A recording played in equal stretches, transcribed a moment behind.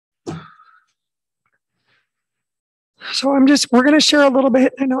So we're going to share a little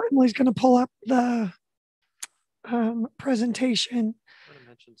bit. I know Emily's going to pull up the presentation. I'm going to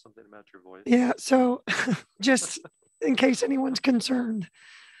mention something about your voice. Yeah, so just in case anyone's concerned,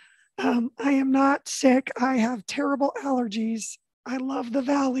 I am not sick. I have terrible allergies. I love the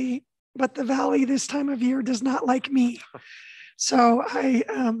Valley, but the Valley this time of year does not like me. So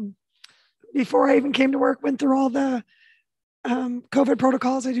before I even came to work, went through all the COVID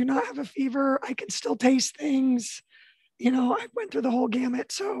protocols. I do not have a fever. I can still taste things. I went through the whole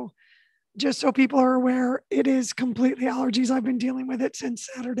gamut. So just so people are aware, it is completely allergies. I've been dealing with it since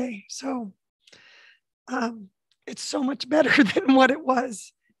Saturday. So it's so much better than what it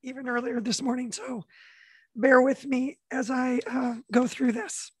was even earlier this morning. So bear with me as I go through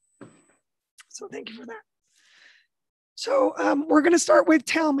this. So thank you for that. So we're going to start with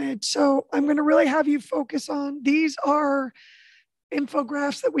Talmadge. So I'm going to really have you focus on, these are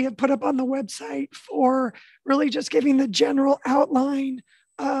infographics that we have put up on the website for really just giving the general outline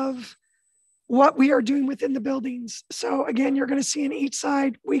of what we are doing within the buildings. So again, you're going to see on each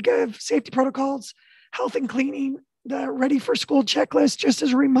side, we give safety protocols, health and cleaning, the ready for school checklist, just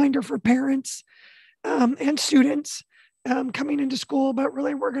as a reminder for parents and students coming into school. But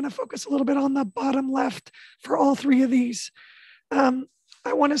really, we're going to focus a little bit on the bottom left for all three of these. I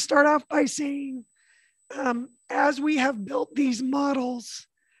want to start off by saying, as we have built these models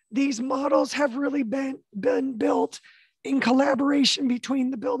have really been built in collaboration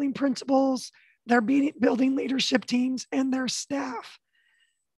between the building principals, their building leadership teams, and their staff.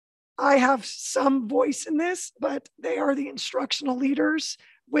 I have some voice in this, but they are the instructional leaders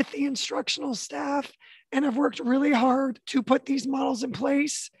with the instructional staff and have worked really hard to put these models in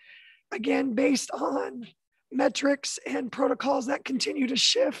place, again, based on metrics and protocols that continue to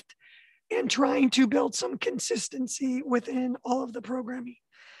shift and trying to build some consistency within all of the programming.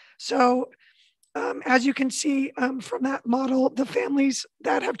 So as you can see from that model, the families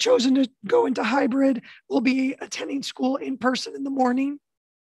that have chosen to go into hybrid will be attending school in person in the morning,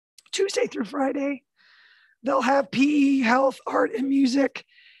 Tuesday through Friday. They'll have PE, health, art, and music,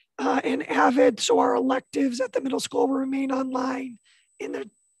 and AVID. So our electives at the middle school will remain online in the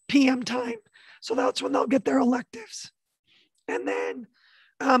PM time. So that's when they'll get their electives. And then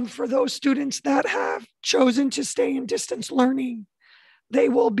for those students that have chosen to stay in distance learning, they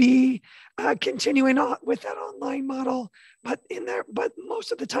will be continuing on with that online model, but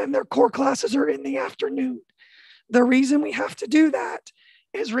most of the time their core classes are in the afternoon. The reason we have to do that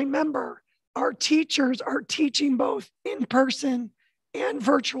is, remember, our teachers are teaching both in person and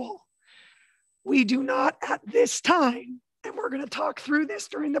virtual. We do not at this time, and we're going to talk through this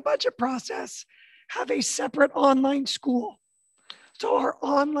during the budget process, have a separate online school. So our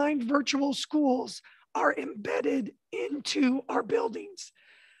online virtual schools are embedded into our buildings.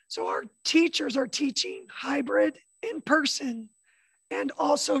 So our teachers are teaching hybrid in person and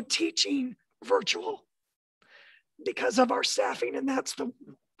also teaching virtual because of our staffing. And that's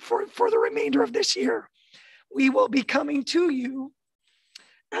for the remainder of this year. We will be coming to you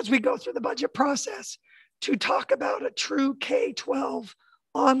as we go through the budget process to talk about a true K-12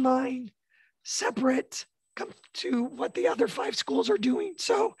 online separate to what the other 5 schools are doing.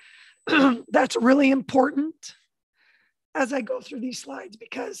 So that's really important as I go through these slides,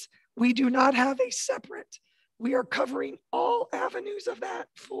 because we do not have a separate. We are covering all avenues of that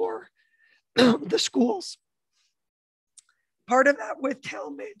for the schools. Part of that with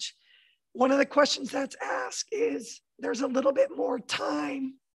Talmadge, one of the questions that's asked is, there's a little bit more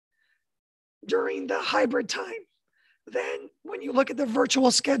time during the hybrid time than when you look at the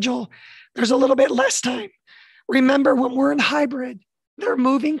virtual schedule. There's a little bit less time. Remember, when we're in hybrid, they're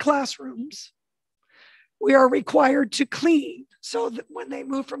moving classrooms. We are required to clean, so that when they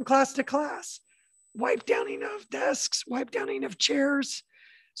move from class to class, wipe downing of desks, wipe downing of chairs.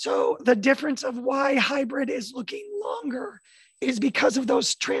 So the difference of why hybrid is looking longer is because of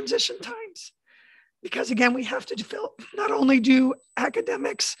those transition times. Because again, we have to not only do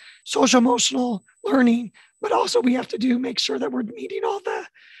academics, social emotional learning, but also we have to make sure that we're meeting all the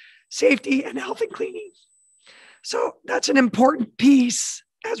safety and health and cleaning. So that's an important piece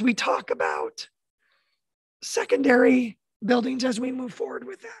as we talk about secondary buildings as we move forward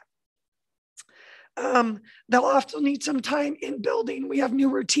with that. They'll also need some time in building. We have new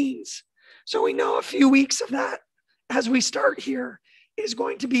routines. So we know a few weeks of that as we start here is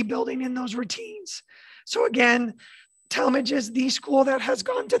going to be building in those routines. So again, Talmadge is the school that has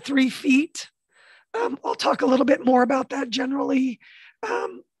gone to 3 feet. I'll talk a little bit more about that generally.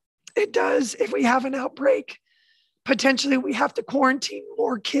 It does, if we have an outbreak, potentially we have to quarantine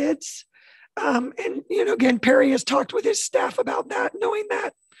more kids. And, again, Perry has talked with his staff about that, knowing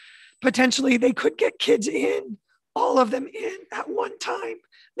that potentially they could get kids in all of them in at one time.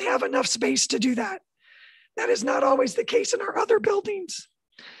 They have enough space to do that. That is not always the case in our other buildings.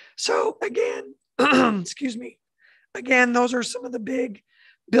 So again, excuse me, again, those are some of the big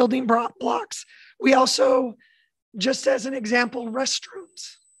building blocks. We also, just as an example,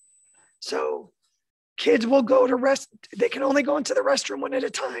 restrooms. So kids will go to they can only go into the restroom one at a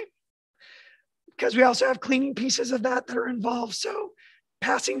time, because we also have cleaning pieces of that are involved. So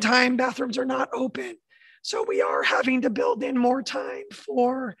passing time, bathrooms are not open. So we are having to build in more time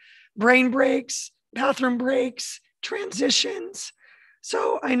for brain breaks, bathroom breaks, transitions.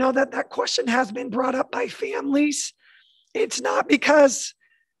 So I know that that question has been brought up by families. It's not because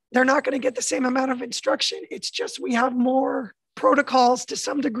they're not going to get the same amount of instruction. It's just we have more protocols to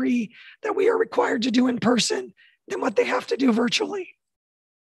some degree that we are required to do in person than what they have to do virtually.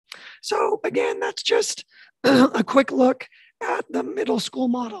 So again, that's just a quick look at the middle school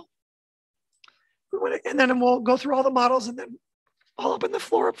model. And then we'll go through all the models and then I'll open the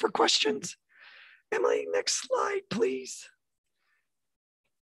floor up for questions. Emily, next slide, please.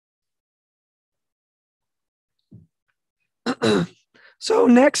 So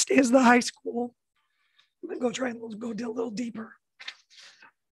next is the high school. I'm gonna go try and go a little deeper.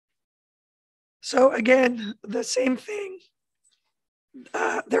 So again, the same thing.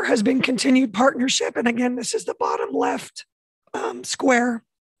 There has been continued partnership. And again, this is the bottom left square.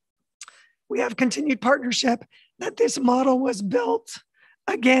 We have continued partnership that this model was built,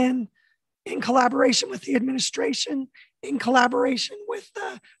 again, in collaboration with the administration, in collaboration with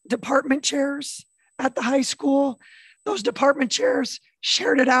the department chairs at the high school. Those department chairs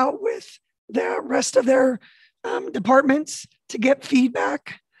shared it out with the rest of their departments to get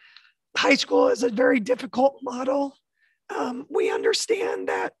feedback. High school is a very difficult model. We understand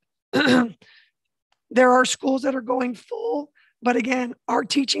that there are schools that are going full, but again, our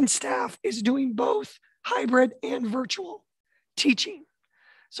teaching staff is doing both hybrid and virtual teaching.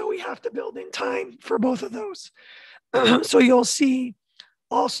 So we have to build in time for both of those. So you'll see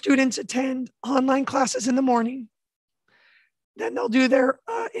all students attend online classes in the morning. Then they'll do their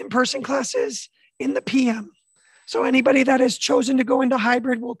in-person classes in the PM. So anybody that has chosen to go into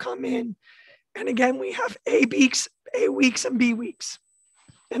hybrid will come in. And again, we have A weeks, and B weeks.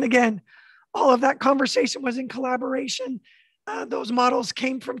 And again, all of that conversation was in collaboration. Those models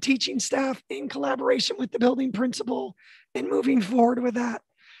came from teaching staff in collaboration with the building principal and moving forward with that.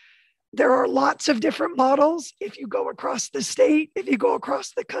 There are lots of different models if you go across the state, if you go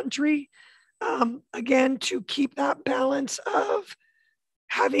across the country. Again, to keep that balance of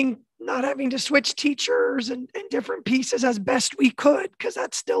not having to switch teachers and different pieces as best we could, because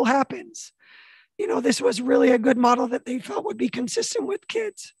that still happens. You know, this was really a good model that they felt would be consistent with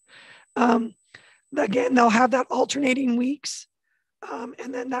kids. Again, they'll have that alternating weeks,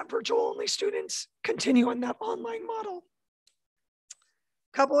 and then that virtual only students continue on that online model.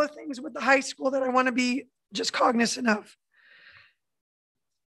 A couple of things with the high school that I want to be just cognizant of.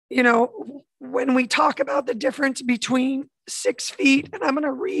 You know, when we talk about the difference between 6 feet, and I'm going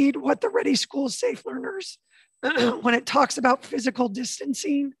to read what the Ready Schools Safe Learners, when it talks about physical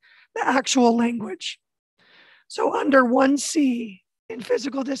distancing, the actual language. So under 1C in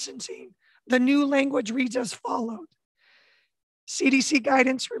physical distancing, the new language reads as followed. CDC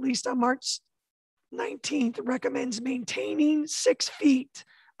guidance released on March 19th recommends maintaining 6 feet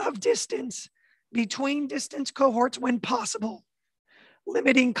of distance between distance cohorts when possible,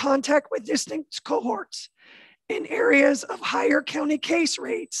 limiting contact with distance cohorts in areas of higher county case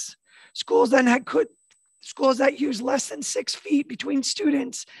rates. Schools that use less than 6 feet between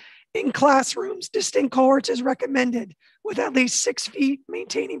students in classrooms, distinct cohorts is recommended, with at least 6 feet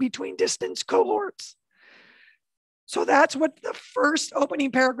maintaining between distance cohorts. So that's what the first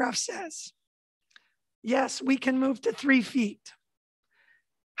opening paragraph says. Yes, we can move to 3 feet.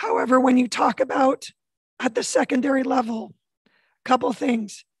 However, when you talk about at the secondary level, a couple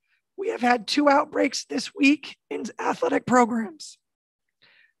things. We have had 2 outbreaks this week in athletic programs.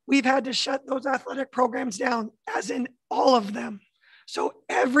 We've had to shut those athletic programs down, as in all of them. So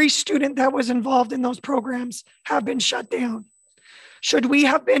every student that was involved in those programs have been shut down. Should we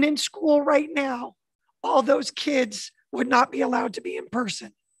have been in school right now, all those kids would not be allowed to be in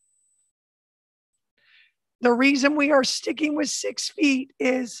person. The reason we are sticking with 6 feet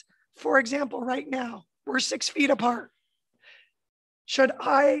is, for example, right now, we're 6 feet apart. Should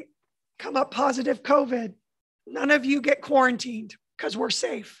I come up positive COVID, none of you get quarantined because we're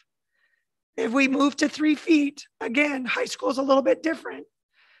safe. If we move to 3 feet, again, high school is a little bit different.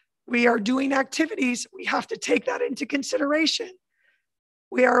 We are doing activities. We have to take that into consideration.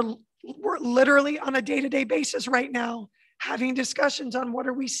 We're literally on a day-to-day basis right now having discussions on what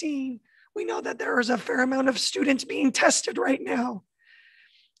are we seeing We know that there is a fair amount of students being tested right now.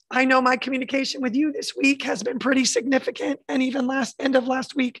 I know my communication with you this week has been pretty significant, and even end of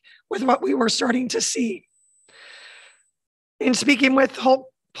last week with what we were starting to see. In speaking with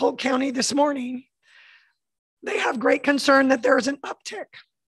Polk County this morning, they have great concern that there is an uptick.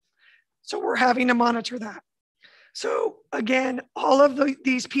 So we're having to monitor that. So again, all of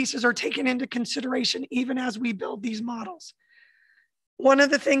these pieces are taken into consideration even as we build these models. One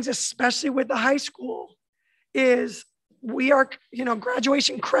of the things, especially with the high school, is we are,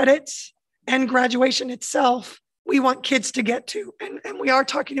 graduation credits and graduation itself, we want kids to get to. And we are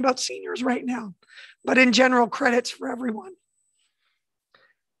talking about seniors right now, but in general, credits for everyone.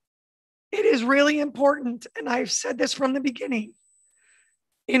 It is really important, and I've said this from the beginning,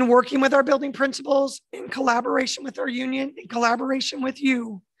 in working with our building principals, in collaboration with our union, in collaboration with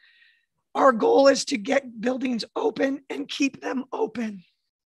you, our goal is to get buildings open and keep them open.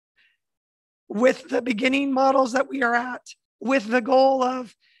 With the beginning models that we are at, with the goal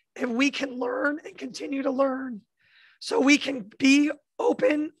of if we can learn and continue to learn, so we can be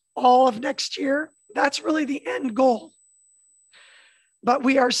open all of next year, that's really the end goal. But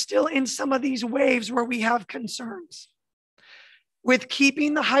we are still in some of these waves where we have concerns. With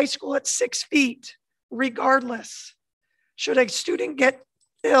keeping the high school at 6 feet, regardless, should a student get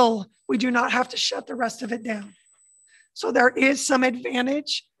ill, we do not have to shut the rest of it down. So there is some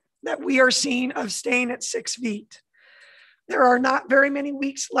advantage that we are seeing of staying at 6 feet. There are not very many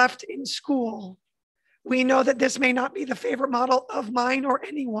weeks left in school. We know that this may not be the favorite model of mine or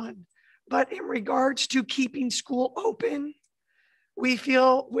anyone, but in regards to keeping school open, we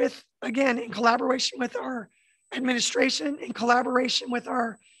feel again, in collaboration with our administration, in collaboration with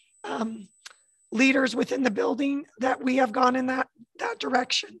our leaders within the building, that we have gone in that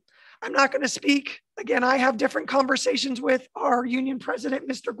direction. I'm not going to speak. Again, I have different conversations with our union president,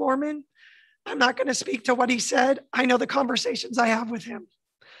 Mr. Gorman. I'm not going to speak to what he said. I know the conversations I have with him.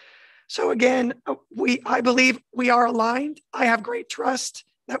 So again, I believe we are aligned. I have great trust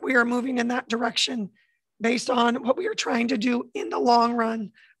that we are moving in that direction based on what we are trying to do in the long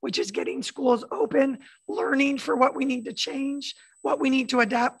run, which is getting schools open, learning for what we need to change, what we need to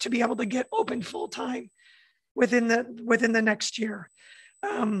adapt to be able to get open full time within the next year.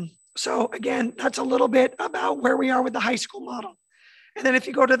 So again, that's a little bit about where we are with the high school model. And then if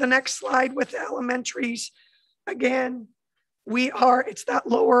you go to the next slide with the elementaries, again, it's that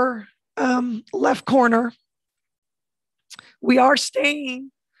lower left corner. We are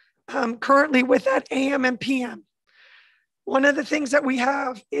staying currently with that AM and PM. One of the things that we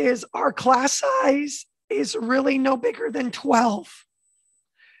have is our class size is really no bigger than 12.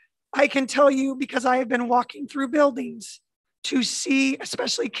 I can tell you, because I have been walking through buildings to see,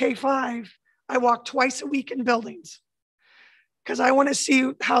 especially K-5, I walk twice a week in buildings because I want to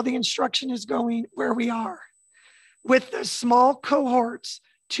see how the instruction is going where we are. With the small cohorts,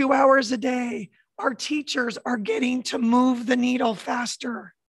 2 hours a day, our teachers are getting to move the needle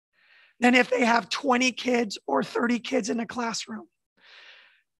faster than if they have 20 kids or 30 kids in a classroom.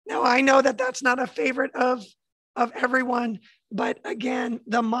 Now, I know that that's not a favorite of everyone, but again,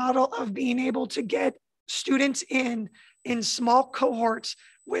 the model of being able to get students in small cohorts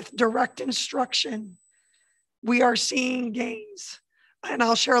with direct instruction, we are seeing gains. And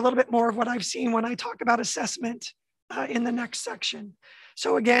I'll share a little bit more of what I've seen when I talk about assessment in the next section.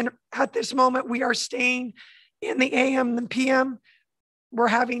 So again, at this moment, we are staying in the AM and PM. We're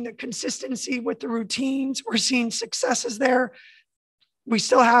having the consistency with the routines. We're seeing successes there. We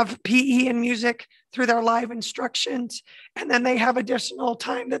still have PE and music through their live instructions. And then they have additional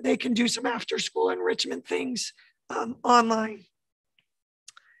time that they can do some after school enrichment things online.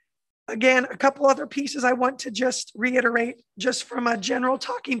 Again, a couple other pieces I want to just reiterate, just from a general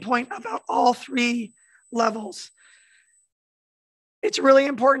talking point about all three levels. It's really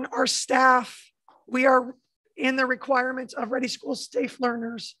important, our staff, we are in the requirements of Ready School Safe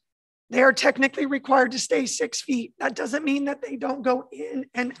Learners. They are technically required to stay 6 feet. That doesn't mean that they don't go in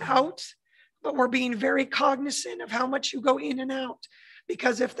and out, but we're being very cognizant of how much you go in and out.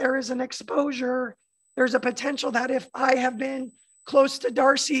 Because if there is an exposure, there's a potential that if I have been close to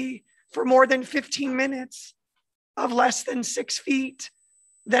Darcy for more than 15 minutes of less than 6 feet,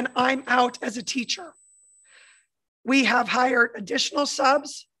 then I'm out as a teacher. We have hired additional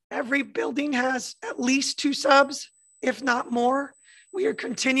subs. Every building has at least 2 subs, if not more. We are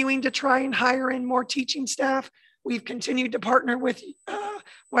continuing to try and hire in more teaching staff. We've continued to partner with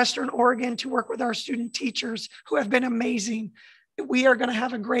Western Oregon to work with our student teachers who have been amazing. We are going to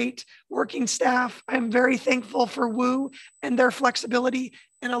have a great working staff. I'm very thankful for WU and their flexibility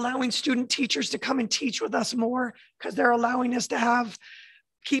in allowing student teachers to come and teach with us more, because they're allowing us to have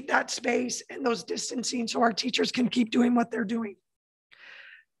keep that space and those distancing so our teachers can keep doing what they're doing.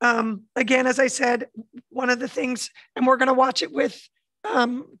 Again, as I said, one of the things, and we're going to watch it with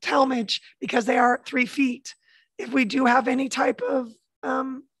Talmadge because they are at 3 feet. If we do have any type of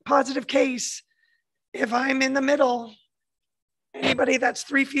positive case, if I'm in the middle, anybody that's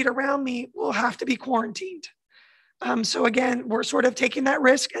 3 feet around me will have to be quarantined. So again, we're sort of taking that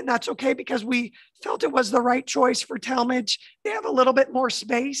risk, and that's okay because we felt it was the right choice for Talmadge. They have a little bit more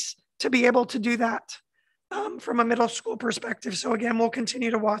space to be able to do that from a middle school perspective. So again, we'll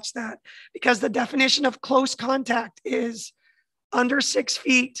continue to watch that because the definition of close contact is under 6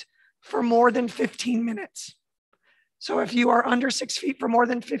 feet for more than 15 minutes. So if you are under 6 feet for more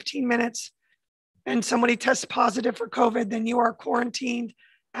than 15 minutes and somebody tests positive for COVID, then you are quarantined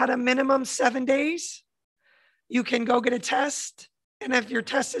at a minimum 7 days. You can go get a test. And if your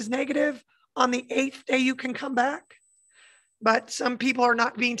test is negative, on the 8th day, you can come back. But some people are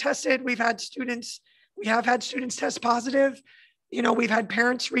not being tested. We have had students test positive. You know, we've had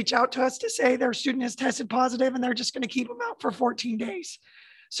parents reach out to us to say their student has tested positive and they're just going to keep them out for 14 days.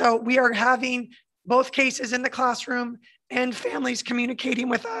 So we are having both cases in the classroom and families communicating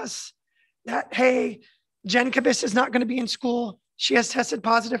with us that, hey, Jen Kubista is not going to be in school. She has tested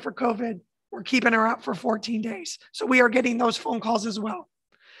positive for COVID. We're keeping her out for 14 days. So we are getting those phone calls as well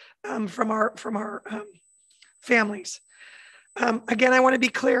from our families. Again, I want to be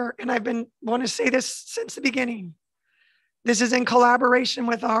clear, and want to say this since the beginning. This is in collaboration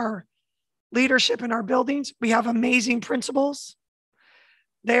with our leadership in our buildings. We have amazing principals.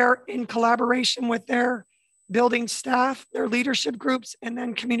 They're in collaboration with their building staff, their leadership groups, and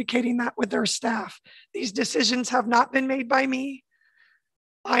then communicating that with their staff. These decisions have not been made by me.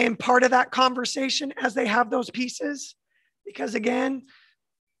 I am part of that conversation as they have those pieces, because again,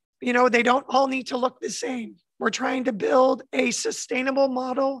 you know, they don't all need to look the same. We're trying to build a sustainable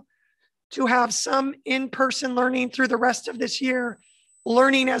model to have some in-person learning through the rest of this year,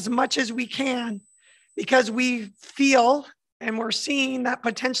 learning as much as we can, because we feel and we're seeing that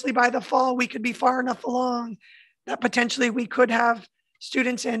potentially by the fall, we could be far enough along that potentially we could have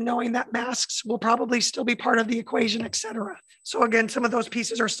students in, knowing that masks will probably still be part of the equation, et cetera. So again, some of those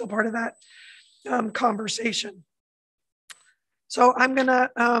pieces are still part of that conversation. So I'm gonna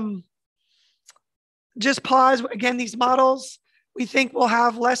just pause. Again, these models, we think we'll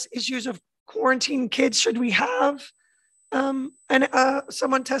have less issues of quarantine kids should we have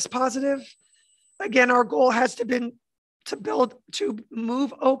someone test positive. Again, our goal has to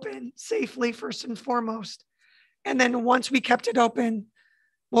move open safely first and foremost. And then once we kept it open,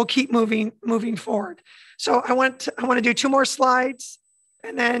 we'll keep moving forward. So I want to do 2 more slides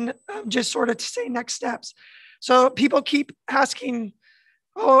and then just sort of to say next steps. So people keep asking,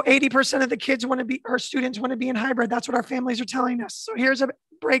 oh, 80% of the kids our students want to be in hybrid. That's what our families are telling us. So here's a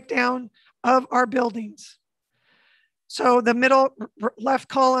breakdown of our buildings. So the middle left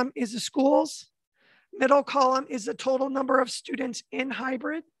column is the schools. Middle column is the total number of students in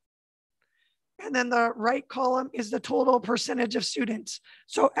hybrid. And then the right column is the total percentage of students.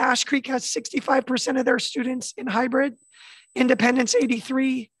 So Ash Creek has 65% of their students in hybrid, Independence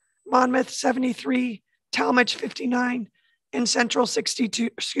 83, Monmouth 73, Talmadge 59, and Central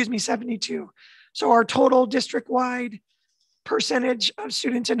 72. So our total district-wide percentage of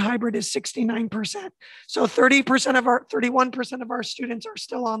students in hybrid is 69%. So 31% of our students are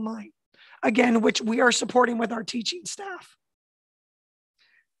still online, again, which we are supporting with our teaching staff.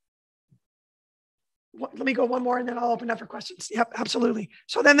 Let me go one more and then I'll open up for questions. Yep, absolutely.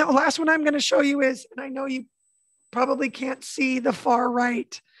 So then the last one I'm going to show you is, and I know you probably can't see the far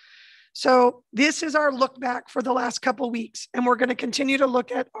right. So this is our look back for the last couple of weeks, and we're going to continue to look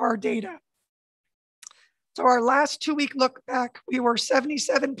at our data. So our last 2-week look back, we were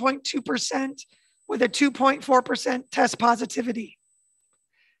 77.2% with a 2.4% test positivity.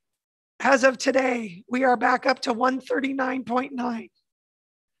 As of today, we are back up to 139.9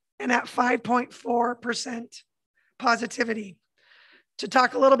 and at 5.4% positivity. To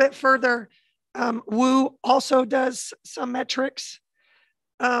talk a little bit further, WU also does some metrics,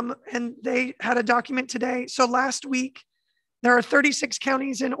 and they had a document today. So last week, there are 36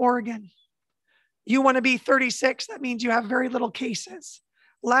 counties in Oregon. You want to be 36, that means you have very little cases.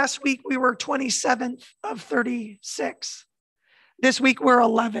 Last week, we were 27th of 36. This week, we're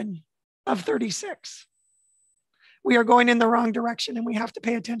 11 of 36. We are going in the wrong direction, and we have to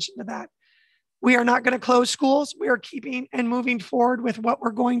pay attention to that. We are not going to close schools. We are keeping and moving forward with what we're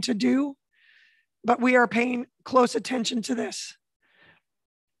going to do, but we are paying close attention to this.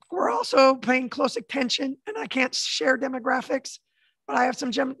 We're also paying close attention, and I can't share demographics, but I have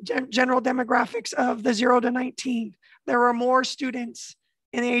some general demographics of the 0 to 19. There are more students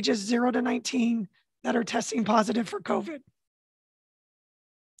in the ages 0 to 19 that are testing positive for COVID.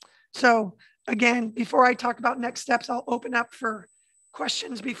 So again, before I talk about next steps, I'll open up for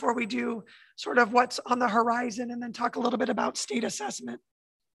questions before we do sort of what's on the horizon and then talk a little bit about state assessment.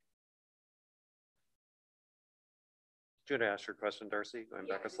 Do you want to ask your question, Darcy? Going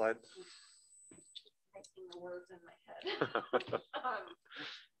back a slide. Typing the words in my head.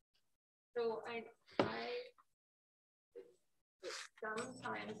 So I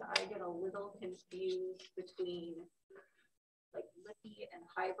sometimes I get a little confused between like lippy and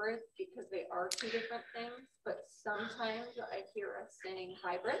hybrid because they are two different things, but sometimes I hear us saying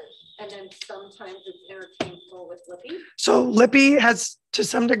hybrid and then sometimes it's interchangeable with lippy. So lippy has to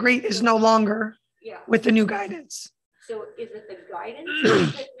some degree is no longer with the new guidance. So is it the guidance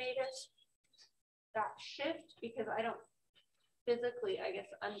that made us that shift? Because I don't physically, I guess,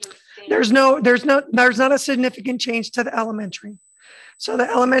 understand. There's not a significant change to the elementary. So the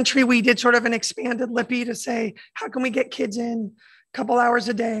elementary, we did sort of an expanded lippy to say, how can we get kids in a couple hours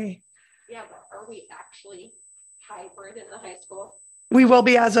a day? Yeah, but are we actually hybrid in the high school? We will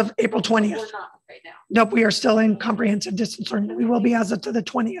be as of April 20th. We're not right now. Nope, we are still in comprehensive distance learning. We will be as of to the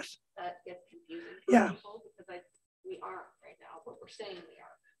 20th. That gets confusing for people because we aren't right now, but we're saying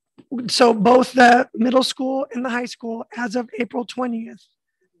we are. So both the middle school and the high school as of April 20th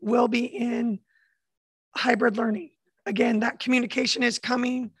will be in hybrid learning. Again, that communication is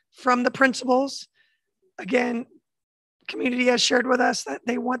coming from the principals. Again, community has shared with us that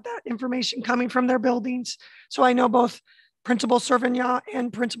they want that information coming from their buildings. So I know both Principal Servigna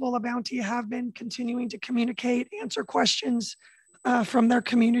and Principal LaBounty have been continuing to communicate, answer questions from their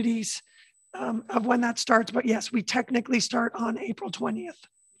communities of when that starts. But yes, we technically start on April 20th.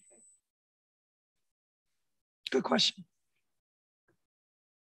 Good question.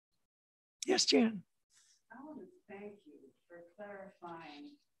 Yes, Jan. I want to thank you for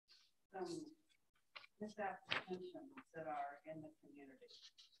clarifying some misapprehensions that are in the community.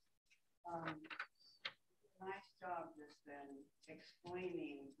 Nice job just then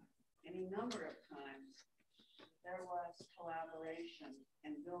explaining any number of times there was collaboration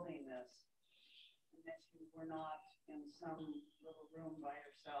in building this and that you were not in some little room by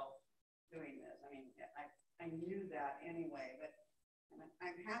yourself doing this. I mean, I knew that anyway, but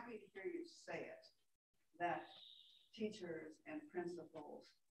I'm happy to hear you say it, that teachers and principals,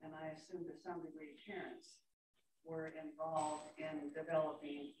 and I assume to some degree parents, were involved in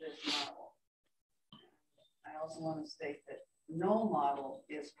developing this model. I also want to state that no model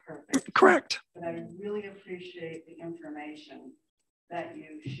is perfect. Correct. But I really appreciate the information that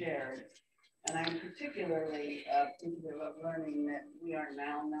you shared. And I'm particularly appreciative of learning that we are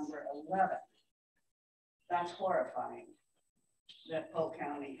now number 11. That's horrifying that Polk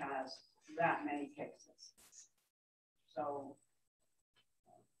County has that many cases. So.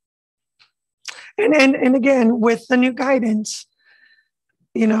 And again, with the new guidance,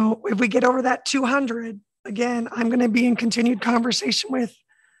 you know, if we get over that 200, again, I'm going to be in continued conversation with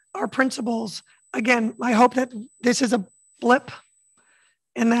our principals. Again, I hope that this is a blip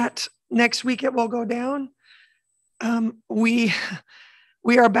and that next week it will go down.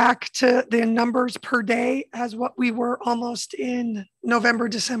 We are back to the numbers per day as what we were almost in November,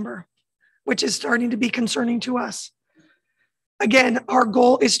 December, which is starting to be concerning to us. Again, our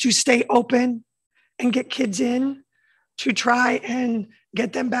goal is to stay open and get kids in to try and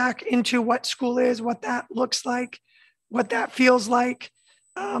get them back into what school is, what that looks like, what that feels like,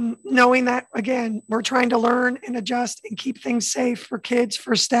 knowing that, again, we're trying to learn and adjust and keep things safe for kids,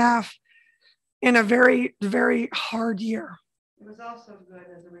 for staff in a very, very hard year. It was also good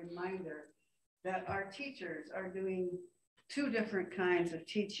as a reminder that our teachers are doing two different kinds of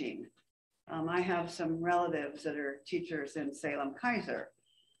teaching. I have some relatives that are teachers in Salem-Keizer,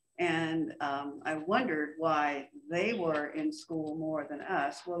 and I wondered why they were in school more than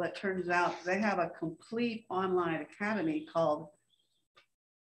us. Well, it turns out they have a complete online academy called,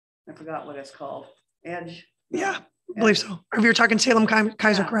 I forgot what it's called, Edge. Yeah, I believe so. If you're talking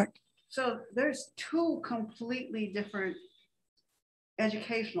Salem-Keizer, yeah. Correct. So there's two completely different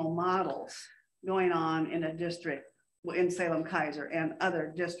educational models going on in a district in Salem-Keizer and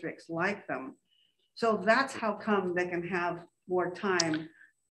other districts like them. So that's how come they can have more time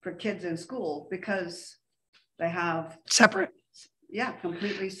for kids in school, because they have separate. Yeah,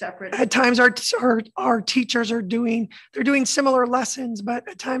 completely separate. At times our teachers are doing similar lessons, but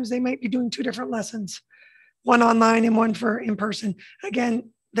at times they might be doing two different lessons, one online and one for in person. Again,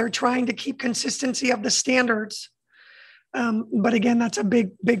 they're trying to keep consistency of the standards. But again, that's a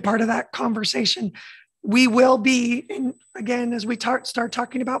big part of that conversation. We will be, again, as we start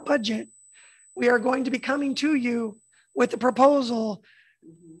talking about budget, we are going to be coming to you with a proposal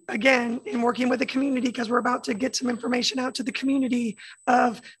again, in working with the community, because we're about to get some information out to the community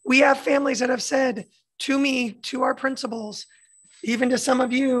of, we have families that have said to me, to our principals, even to some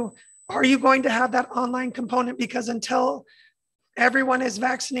of you, are you going to have that online component? Because until everyone is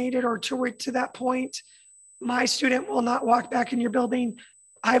vaccinated or to that point, my student will not walk back in your building.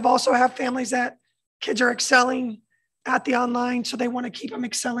 I've also have families that kids are excelling at the online, so they want to keep them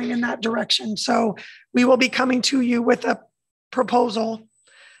excelling in that direction. So we will be coming to you with a proposal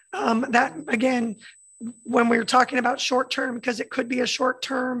that, again, when we're talking about short term, because it could be a short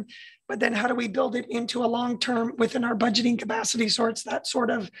term, but then how do we build it into a long term within our budgeting capacity? So it's that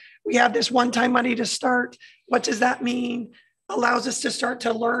sort of, we have this one-time money to start. What does that mean? Allows us to start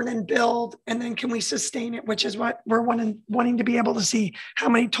to learn and build, and then can we sustain it, which is what we're wanting to be able to see. How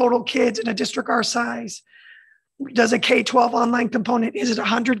many total kids in a district our size? Does a K-12 online component, is it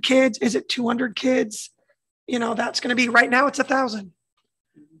 100 kids? Is it 200 kids? You know, that's going to be, right now it's 1,000.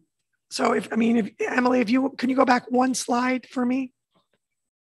 So if Emily, can you go back one slide for me?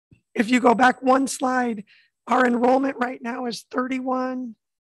 If you go back one slide, our enrollment right now is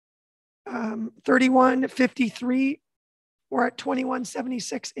 3153. We're at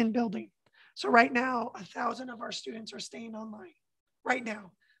 2176 in building. So right now, 1,000 of our students are staying online right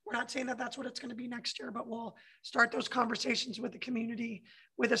now. We're not saying that that's what it's going to be next year, but we'll start those conversations with the community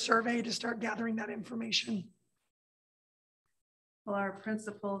with a survey to start gathering that information. Well, our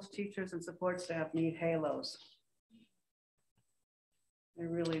principals, teachers, and support staff need halos. They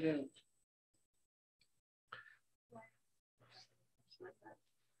really do.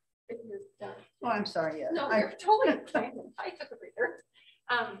 Oh, I'm sorry. Yeah. No, you're totally fine. I took a breather.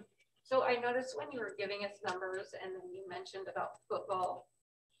 So I noticed when you were giving us numbers and then you mentioned about football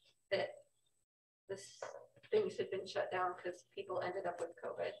that things had been shut down because people ended up with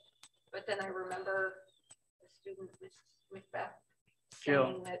COVID. But then I remember the student, Miss Macbeth,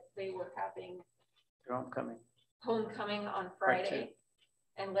 saying that they were having homecoming on Friday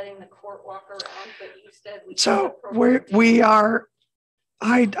and letting the court walk around. But you said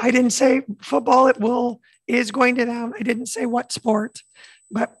I didn't say football is going to down. I didn't say what sport,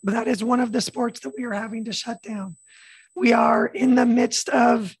 but that is one of the sports that we are having to shut down. We are in the midst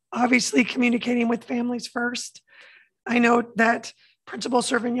of obviously communicating with families first. I know that Principal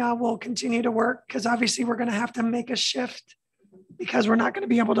Servigna will continue to work because obviously we're going to have to make a shift because we're not going to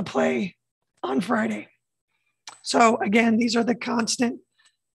be able to play on Friday. So again, these are the constant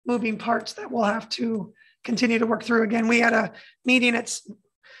moving parts that we'll have to continue to work through. Again, we had a meeting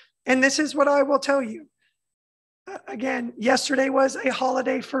and this is what I will tell you. Again, yesterday was a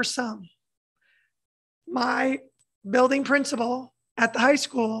holiday for some. My building principal at the high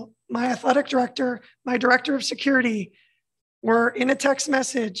school, my athletic director, my director of security were in a text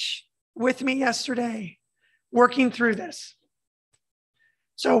message with me yesterday, working through this.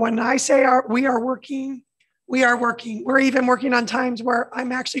 So when I say we are working. We're even working on times where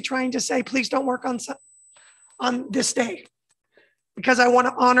I'm actually trying to say, please don't work on this day, because I want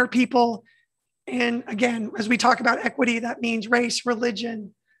to honor people. And again, as we talk about equity, that means race,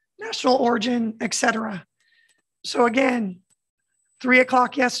 religion, national origin, etc. So again, 3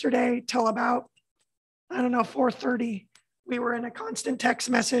 o'clock yesterday till about, 4:30, we were in a constant text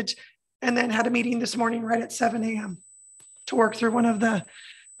message, and then had a meeting this morning right at 7 a.m. to work through one of the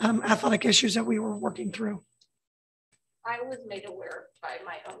athletic issues that we were working through. I was made aware by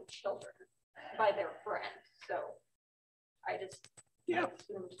my own children, by their friends. So I just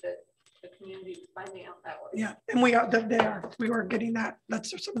assumed that the community was finding out that way. Yeah, and we were getting that.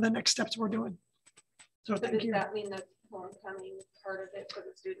 That's some of the next steps we're doing. So thank you. Does that mean that homecoming part of it for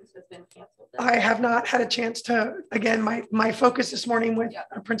the students has been canceled? I have not had a chance to, again, my focus this morning with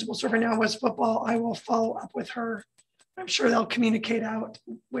our principal servant now was football. I will follow up with her. I'm sure they'll communicate out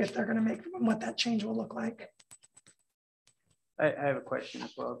with, they're going to make what that change will look like. I have a question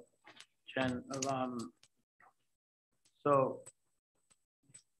as well, Jen. So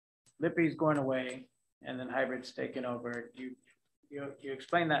Lippy's going away and then hybrid's taking over. You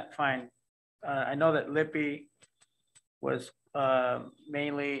explained that fine. I know that Lippy was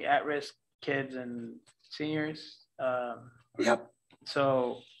mainly at-risk kids and seniors. Yep.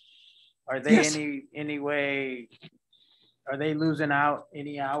 So are they any way, are they losing out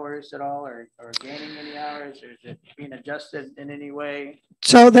any hours at all, or gaining any hours, or is it being adjusted in any way?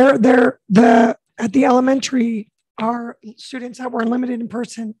 So at the elementary, our students that were limited in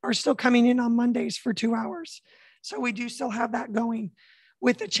person are still coming in on Mondays for 2 hours. So we do still have that going.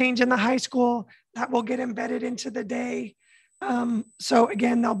 With the change in the high school, that will get embedded into the day. So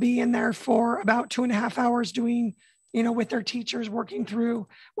again, they'll be in there for about 2.5 hours doing, with their teachers, working through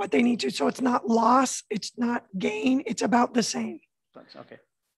what they need to. So it's not loss, it's not gain, it's about the same. Okay.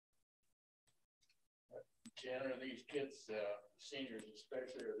 Jen, are these kids, seniors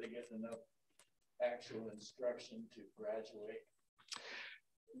especially, are they getting enough actual instruction to graduate?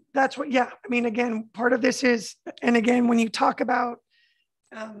 That's what, yeah. I mean, again, part of this is, and again, when you talk about,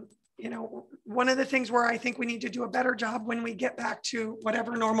 you know, one of the things where I think we need to do a better job when we get back to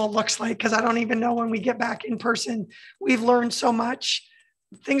whatever normal looks like, because I don't even know when we get back in person, we've learned so much.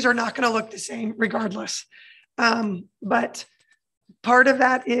 Things are not going to look the same regardless. But part of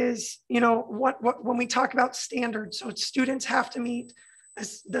that is, you know, when we talk about standards, so students have to meet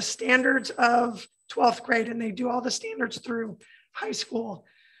the standards of 12th grade, and they do all the standards through high school.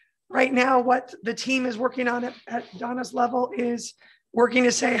 Right now, what the team is working on at Donna's level is working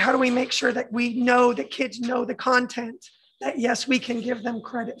to say, how do we make sure that we know that kids know the content, that yes, we can give them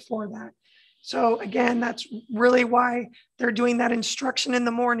credit for that. So again, that's really why they're doing that instruction in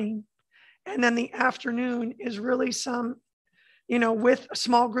the morning. And then the afternoon is really some, you know, with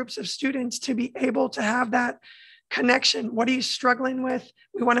small groups of students to be able to have that connection. What are you struggling with?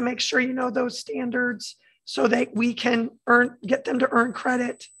 We want to make sure you know those standards so that we can get them to earn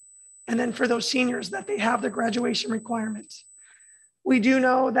credit. And then for those seniors, that they have the graduation requirements. We do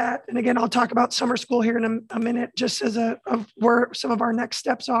know that, and again, I'll talk about summer school here in a minute, just as of where some of our next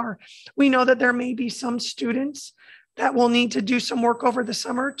steps are. We know that there may be some students that will need to do some work over the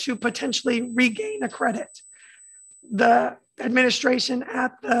summer to potentially regain a credit. The administration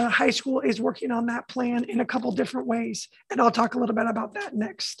at the high school is working on that plan in a couple different ways. And I'll talk a little bit about that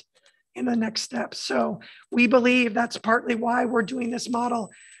next in the next step. So we believe that's partly why we're doing this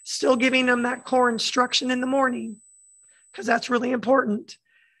model, still giving them that core instruction in the morning, because that's really important.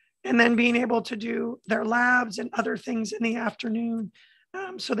 And then being able to do their labs and other things in the afternoon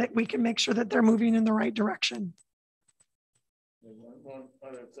so that we can make sure that they're moving in the right direction. One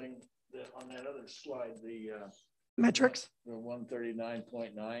other thing that on that other slide, the metrics, the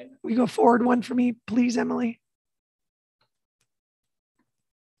 139.9. We go forward one for me, please, Emily.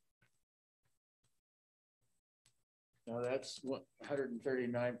 Now that's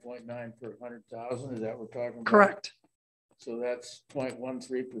 139.9 per 100,000. Is that what we're talking about? Correct. So that's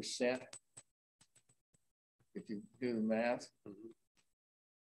 0.13%. If you do the math,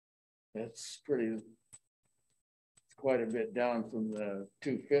 that's quite a bit down from the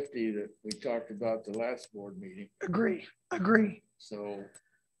 250 that we talked about the last board meeting. Agree. So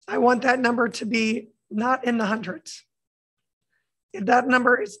I want that number to be not in the hundreds. If that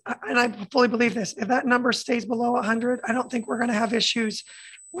number is, and I fully believe this, if that number stays below 100, I don't think we're going to have issues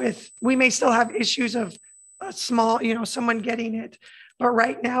with, we may still have issues of a small, you know, someone getting it. But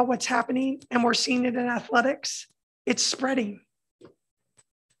right now what's happening, and we're seeing it in athletics, it's spreading.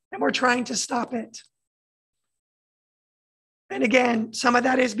 And we're trying to stop it. And again, some of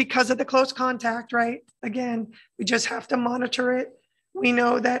that is because of the close contact, right? Again, we just have to monitor it. We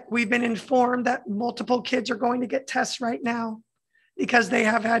know that we've been informed that multiple kids are going to get tests right now because they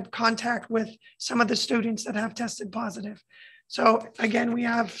have had contact with some of the students that have tested positive. So again, we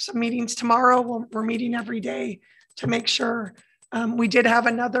have some meetings tomorrow. We're meeting every day to make sure. We did have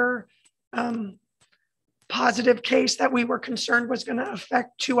another positive case that we were concerned was going to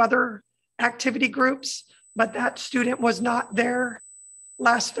affect 2 other activity groups, but that student was not there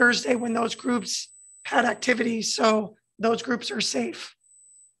last Thursday when those groups had activities. So those groups are safe.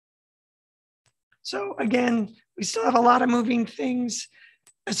 So again, we still have a lot of moving things,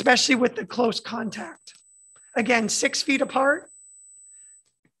 especially with the close contact. Again, 6 feet apart,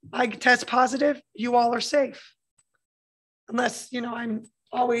 I test positive, you all are safe. Unless, you know, I'm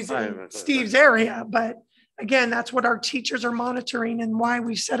always in Steve's area, but again, that's what our teachers are monitoring and why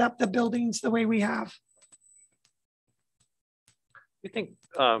we set up the buildings the way we have. I think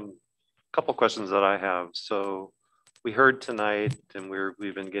a couple questions that I have. So we heard tonight, and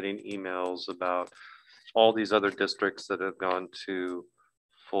we've been getting emails about all these other districts that have gone to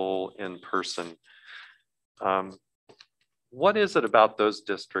full in-person. What is it about those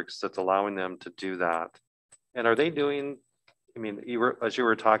districts that's allowing them to do that? And are they doing, I mean, as you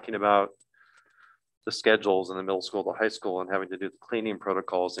were talking about the schedules in the middle school, the high school, and having to do the cleaning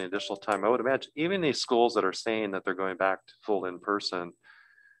protocols, the additional time, I would imagine even these schools that are saying that they're going back to full in-person,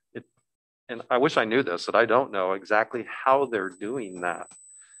 and I wish I knew this, but I don't know exactly how they're doing that.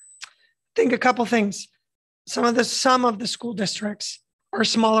 I think a couple things. Some of the school districts are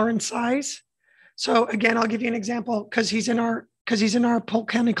smaller in size. So again, I'll give you an example because he's in our Polk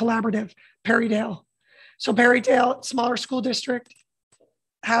County Collaborative, Perrydale. So Perrydale, smaller school district,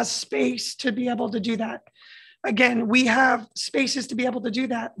 has space to be able to do that. Again, we have spaces to be able to do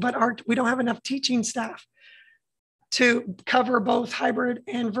that, but we don't have enough teaching staff to cover both hybrid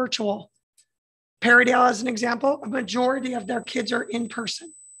and virtual. Perrydale, as an example, a majority of their kids are in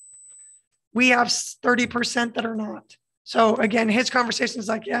person. We have 30% that are not. So again, his conversation is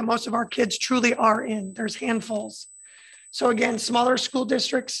like, yeah, most of our kids truly are in. There's handfuls. So again, smaller school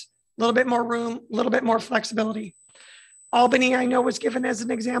districts, a little bit more room, a little bit more flexibility. Albany, I know, was given as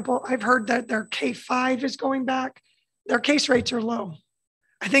an example. I've heard that their K-5 is going back. Their case rates are low.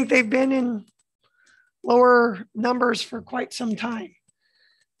 I think they've been in lower numbers for quite some time.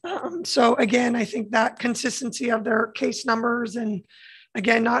 So again, I think that consistency of their case numbers and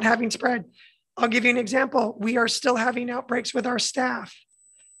again, not having spread. I'll give you an example. We are still having outbreaks with our staff.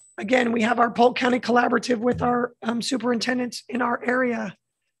 Again, we have our Polk County Collaborative with our superintendents in our area.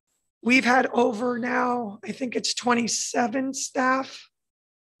 We've had over now, I think it's 27 staff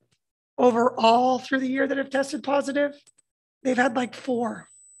overall through the year that have tested positive. They've had like 4.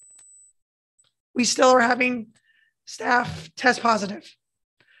 We still are having staff test positive.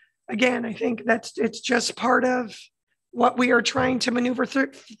 Again, I think it's just part of what we are trying to maneuver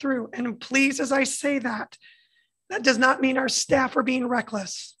through. And please, as I say that does not mean our staff are being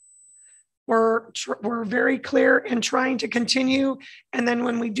reckless. We're very clear in trying to continue. And then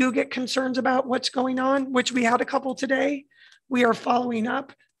when we do get concerns about what's going on, which we had a couple today, we are following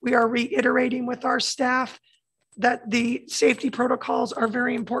up. We are reiterating with our staff that the safety protocols are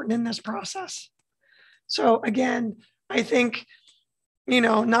very important in this process. So again, I think,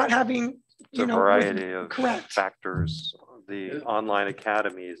 not having, a variety of correct factors. The online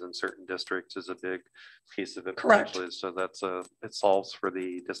academies in certain districts is a big piece of it. Correct. So it solves for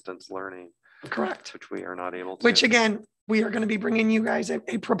the distance learning. Correct. Which we are not able to. Which again, we are going to be bringing you guys a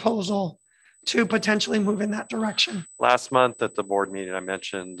proposal to potentially move in that direction. Last month at the board meeting, I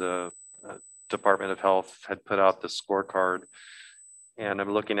mentioned Department of Health had put out the scorecard, and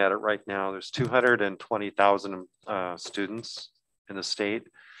I'm looking at it right now. There's 220,000 students in the state.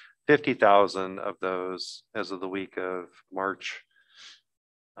 50,000 of those, as of the week of March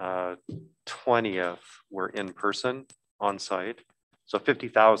 20th, were in person on site. So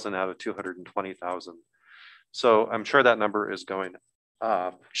 50,000 out of 220,000. So I'm sure that number is going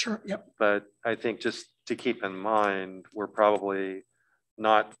up. Sure. Yep. But I think just to keep in mind, we're probably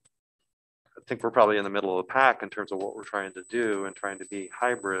not. I think we're probably in the middle of the pack in terms of what we're trying to do and trying to be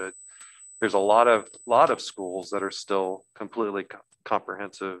hybrid. There's a lot of schools that are still completely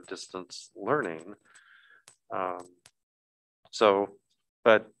comprehensive distance learning.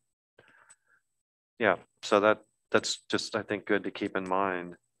 But yeah, so that's just, I think, good to keep in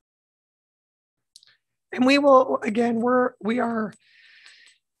mind. And we will, again, we are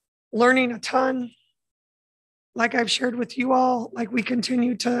learning a ton. Like I've shared with you all, like we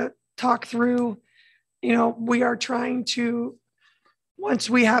continue to talk through, we are trying to, once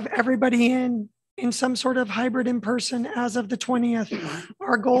we have everybody in some sort of hybrid in person as of the 20th,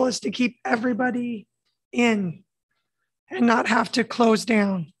 our goal is to keep everybody in and not have to close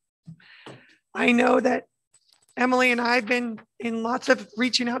down. I know that Emily and I have been in lots of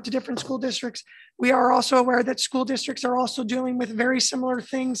reaching out to different school districts. We are also aware that school districts are also dealing with very similar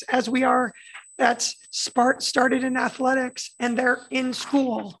things as we are. That's started in athletics and they're in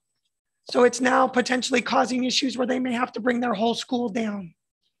school. So it's now potentially causing issues where they may have to bring their whole school down.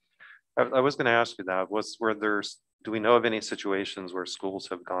 I was going to ask you that. Do we know of any situations where schools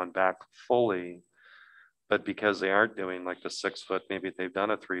have gone back fully, but because they aren't doing like the 6 foot, maybe they've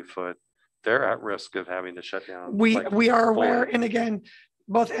done a 3 foot, they're at risk of having to shut down? We are aware, and again,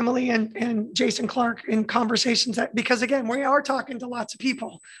 both Emily and Jason Clark in conversations because again, we are talking to lots of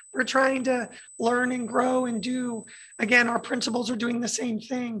people. We're trying to learn and grow and do, again, our principals are doing the same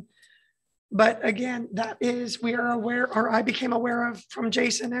thing. But again, we are aware, or I became aware of from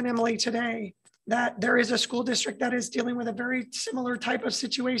Jason and Emily today, that there is a school district that is dealing with a very similar type of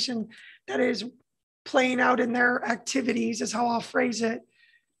situation that is playing out in their activities, is how I'll phrase it.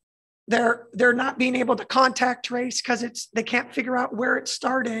 They're not being able to contact trace because they can't figure out where it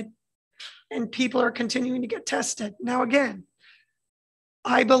started, and people are continuing to get tested. Now, again,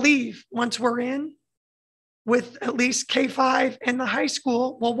 I believe once we're in, with at least K-5 and the high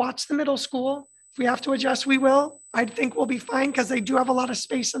school, we'll watch the middle school. If we have to adjust, we will. I think we'll be fine because they do have a lot of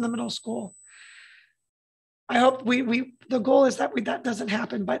space in the middle school. I hope the goal is that that doesn't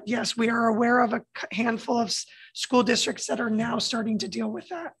happen, but yes, we are aware of a handful of school districts that are now starting to deal with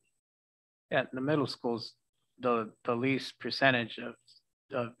that. Yeah, the middle schools, the least percentage of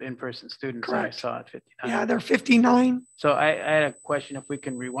in-person students. Correct. I saw at 59. Yeah, they're 59. So I had a question. If we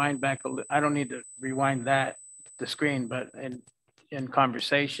can rewind back I don't need to rewind the screen, but in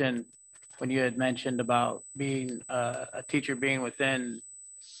conversation, when you had mentioned about being a teacher being within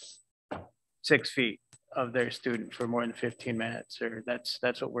 6 feet of their student for more than 15 minutes, or that's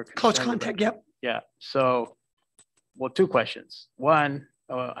what we're close contact. About. Yep. Yeah. So, well, 2 questions. One,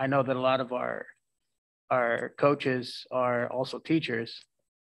 I know that a lot of our coaches are also teachers.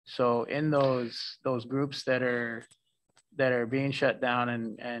 So in those groups that are being shut down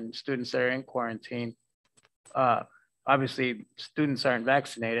and students that are in quarantine, obviously students aren't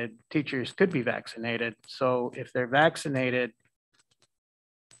vaccinated, teachers could be vaccinated. So if they're vaccinated,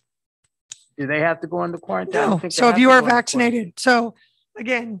 do they have to go into quarantine? No. So if you are vaccinated, so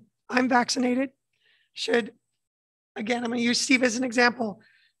again, I'm vaccinated. I'm going to use Steve as an example.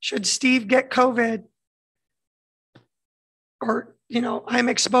 Should Steve get COVID, or, I'm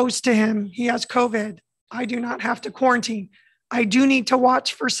exposed to him, he has COVID, I do not have to quarantine. I do need to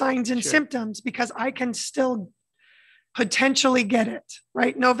watch for signs and symptoms because I can still potentially get it,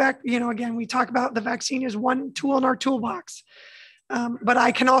 right? Again, we talk about the vaccine is one tool in our toolbox. But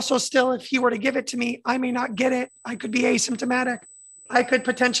I can also still, if he were to give it to me, I may not get it. I could be asymptomatic. I could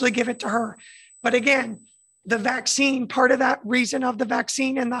potentially give it to her. But again, the vaccine, part of that reason of the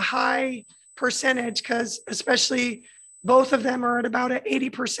vaccine and the high percentage, because especially both of them are at about at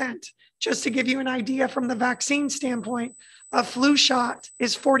 80%. Just to give you an idea from the vaccine standpoint, a flu shot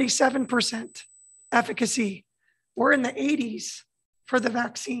is 47% efficacy. We're in the 80s for the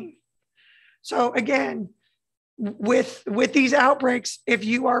vaccine. So again, with these outbreaks, if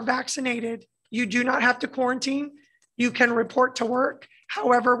you are vaccinated, you do not have to quarantine. You can report to work.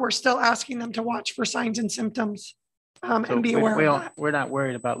 However, we're still asking them to watch for signs and symptoms and be aware of that. We're not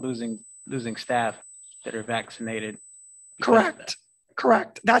worried about losing staff that are vaccinated. Correct.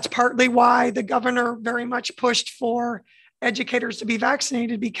 That's partly why the governor very much pushed for educators to be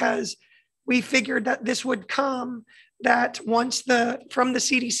vaccinated, because we figured that this would come, that once from the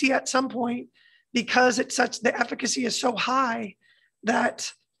CDC at some point, because the efficacy is so high,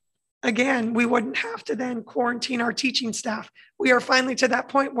 that again, we wouldn't have to then quarantine our teaching staff. We are finally to that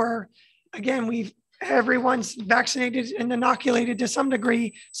point where, again, everyone's vaccinated and inoculated to some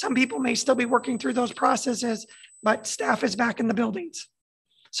degree. Some people may still be working through those processes, but staff is back in the buildings.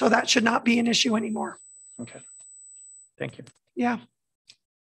 So that should not be an issue anymore. Okay. Thank you. Yeah.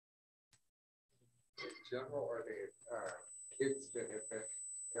 In general, are they kids that have been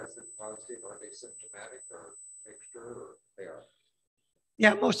tested positive, are they symptomatic or mixture, or they are?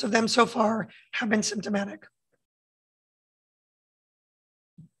 Yeah, most of them so far have been symptomatic.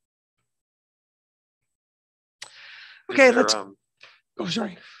 Okay,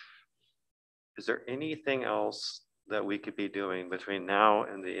 sorry. Is there anything else that we could be doing between now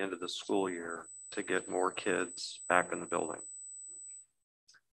and the end of the school year to get more kids back in the building?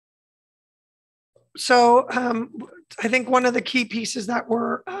 So I think one of the key pieces that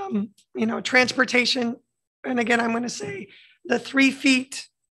were, transportation. And again, I'm going to say the 3 feet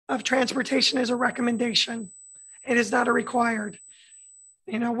of transportation is a recommendation. It is not a required.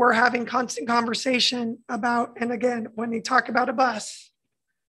 We're having constant conversation about, and again, when you talk about a bus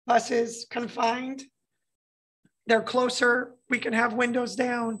is confined. They're closer. We can have windows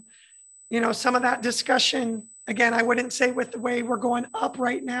down. Some of that discussion, again, I wouldn't say with the way we're going up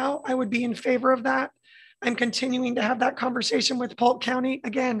right now, I would be in favor of that. I'm continuing to have that conversation with Polk County.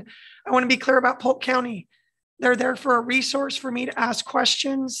 Again, I want to be clear about Polk County. They're there for a resource for me to ask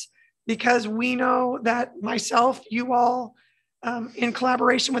questions, because we know that myself, you all, in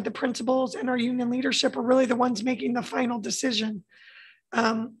collaboration with the principals and our union leadership, are really the ones making the final decision.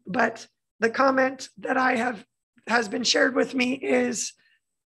 But the comment that has been shared with me is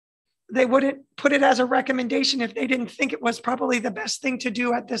they wouldn't put it as a recommendation if they didn't think it was probably the best thing to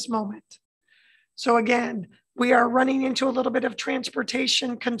do at this moment. So again, we are running into a little bit of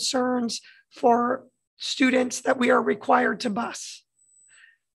transportation concerns for students that we are required to bus.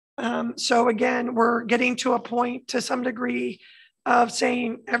 So again, we're getting to a point to some degree of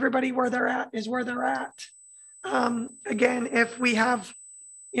saying everybody where they're at is where they're at. Again, if we have,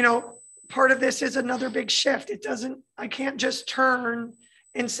 part of this is another big shift. I can't just turn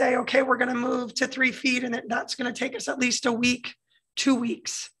and say, okay, we're going to move to 3 feet and that's going to take us at least a week, 2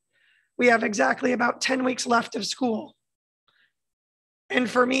 weeks. We have exactly about 10 weeks left of school. And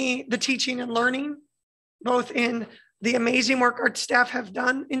for me, the teaching and learning, both in the amazing work our staff have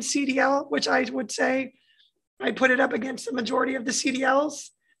done in CDL, which I would say, I put it up against the majority of the CDLs.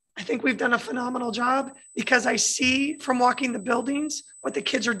 I think we've done a phenomenal job, because I see from walking the buildings what the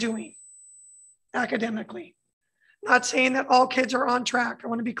kids are doing academically. Not saying that all kids are on track. I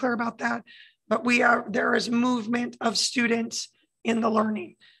want to be clear about that, but there is movement of students in the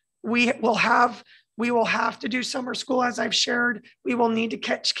learning. We will have to do summer school, as I've shared. We will need to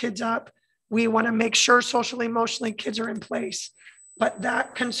catch kids up. We want to make sure socially, emotionally kids are in place. But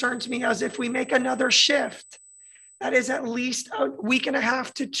that concerns me, as if we make another shift, that is at least a week and a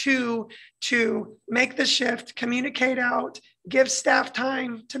half to 2 to make the shift, communicate out, give staff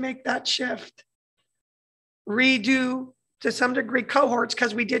time to make that shift, redo to some degree cohorts,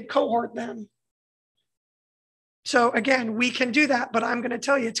 because we did cohort them. So again, we can do that, but I'm going to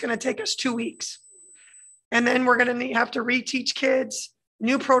tell you, it's going to take us 2 weeks. And then we're going to have to reteach kids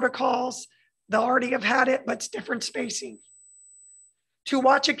new protocols. They'll already have had it, but it's different spacing. To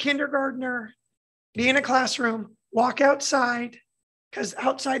watch a kindergartner be in a classroom, walk outside, because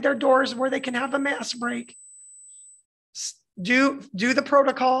outside their doors where they can have a mask break, do the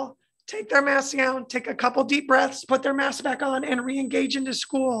protocol, take their mask down, take a couple deep breaths, put their mask back on, and re-engage into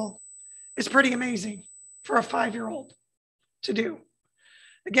school is pretty amazing for a 5-year-old to do.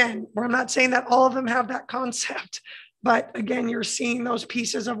 Again, I'm not saying that all of them have that concept, but again, you're seeing those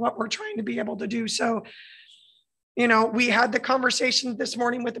pieces of what we're trying to be able to do. So, you know, we had the conversation this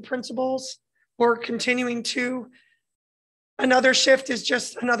morning with the principals. We're continuing to, another shift is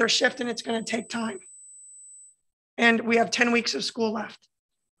just another shift, and it's going to take time. And we have 10 weeks of school left.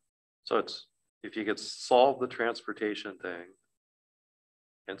 So it's, if you could solve the transportation thing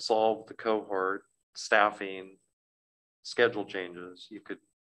and solve the cohort staffing schedule changes, you could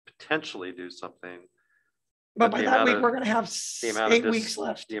potentially do something. But by that week, we're going to have 8 weeks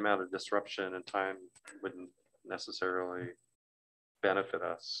left. The amount of disruption and time wouldn't necessarily benefit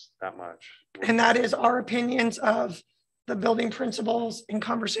us that much. And that is our opinions of the building principals in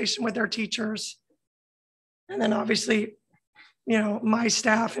conversation with their teachers. And then obviously, you know, my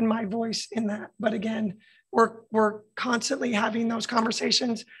staff and my voice in that. But again, we're constantly having those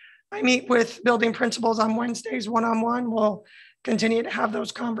conversations. I meet with building principals on Wednesdays, one-on-one. We'll continue to have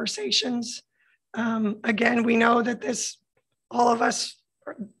those conversations. Again, we know that this, all of us,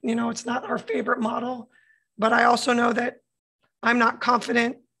 you know, it's not our favorite model, but I also know that I'm not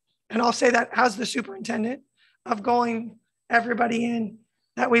confident, and I'll say that as the superintendent, of going everybody in,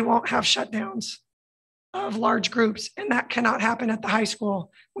 that we won't have shutdowns of large groups, and that cannot happen at the high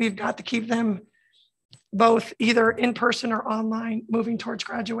school. We've got to keep them both either in person or online, moving towards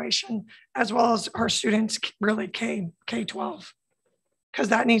graduation, as well as our students really K-12, because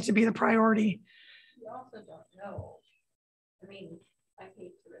that needs to be the priority. We also don't know. I mean, I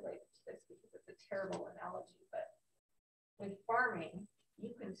hate to relate to this because it's a terrible analogy, but with farming, you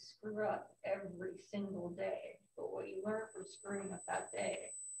can screw up every single day, but what you learn from screwing up that day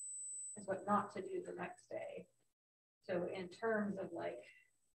is what not to do the next day. So in terms of like,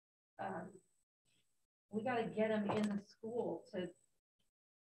 we got to get them in the school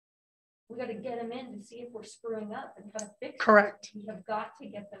we got to get them in to see if we're screwing up and how to fix it. Correct. We have got to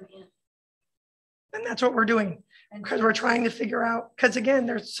get them in. And that's what we're doing, because we're trying to figure out, because again,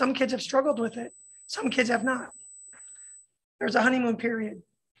 there's some kids have struggled with it. Some kids have not. There's a honeymoon period.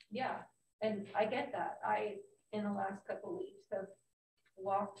 Yeah, and I get that. I, in the last couple of weeks, have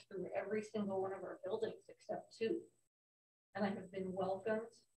walked through every single one of our buildings except 2. And I have been welcomed.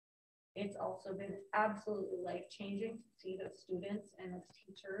 It's also been absolutely life-changing to see those students and those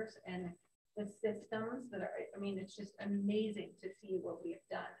teachers and the systems that are, I mean, it's just amazing to see what we have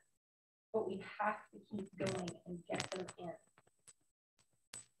done. But we have to keep going and get them in.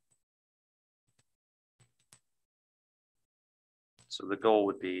 So the goal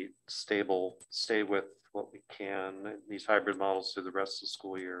would be stable, stay with what we can, these hybrid models through the rest of the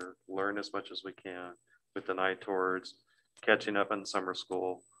school year, learn as much as we can with an eye towards catching up in summer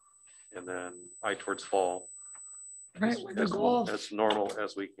school, and then eye towards fall. Right, with the goal as normal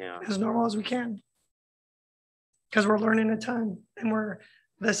as we can. As normal as we can. Because we're learning a ton, and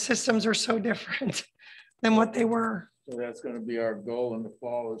the systems are so different than what they were. So that's going to be our goal in the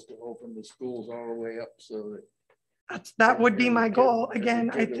fall, is to open the schools all the way up so that that would be my goal. Again,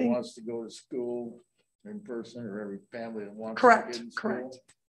 I think wants to go to school in person, or every family that wants correct, to get in school correct,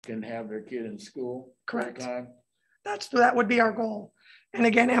 can have their kid in school. Correct. Time. That would be our goal. And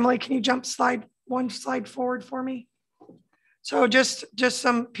again, Emily, can you jump one slide forward for me? So just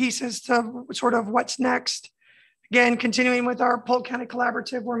some pieces to sort of what's next. Again, continuing with our Polk County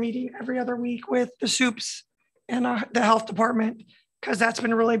Collaborative, we're meeting every other week with the SUPs and the health department, because that's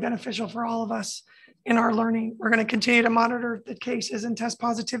been really beneficial for all of us in our learning. We're going to continue to monitor the cases and test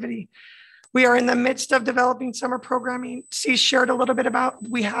positivity. We are in the midst of developing summer programming. C shared a little bit about,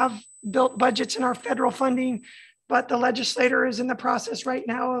 we have built budgets in our federal funding, but the legislator is in the process right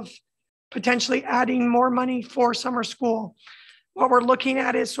now of potentially adding more money for summer school. What we're looking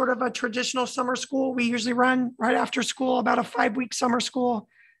at is sort of a traditional summer school. We usually run right after school, about a 5-week summer school,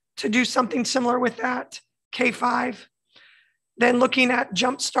 to do something similar with that, K-5. Then looking at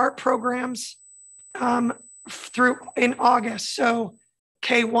jumpstart programs through in August. So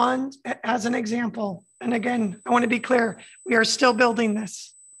K-1 as an example. And again, I want to be clear, we are still building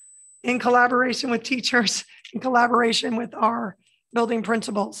this in collaboration with teachers in collaboration with our building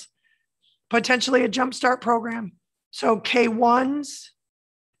principals. Potentially a jumpstart program. So K1s,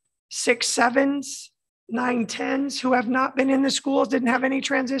 6, 7s, 9, 10s who have not been in the schools, didn't have any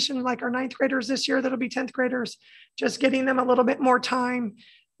transition like our 9th graders this year, that'll be 10th graders, just getting them a little bit more time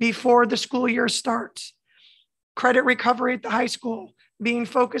before the school year starts. Credit recovery at the high school, being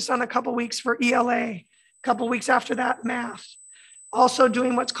focused on a couple weeks for ELA, a couple weeks after that, math. Also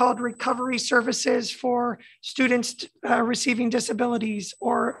doing what's called recovery services for students receiving disabilities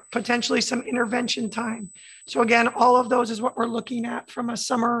or potentially some intervention time. So again, all of those is what we're looking at from a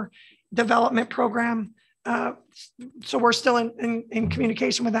summer development program. So we're still in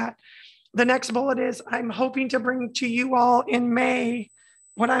communication with that. The next bullet is I'm hoping to bring to you all in May,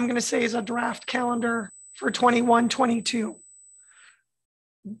 what I'm going to say is a draft calendar for 21-22.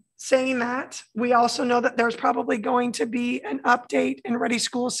 Saying that, we also know that there's probably going to be an update in Ready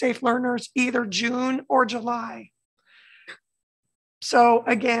School Safe Learners either June or July. So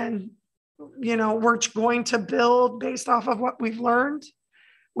again, you know, we're going to build based off of what we've learned.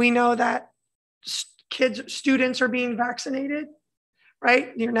 We know that students are being vaccinated,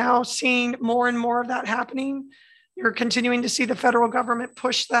 right? You're now seeing more and more of that happening. You're continuing to see the federal government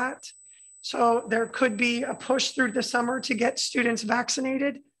push that. So there could be a push through the summer to get students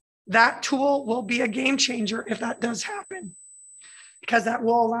vaccinated. That tool will be a game changer if that does happen, because that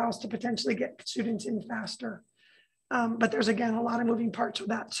will allow us to potentially get students in faster. But there's, again, a lot of moving parts with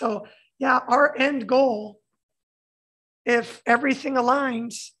that. So yeah, our end goal, if everything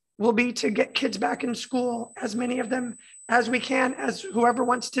aligns, will be to get kids back in school, as many of them as we can, as whoever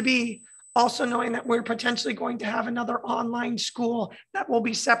wants to be, also knowing that we're potentially going to have another online school that will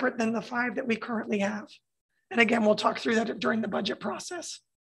be separate than the 5 that we currently have. And again, we'll talk through that during the budget process.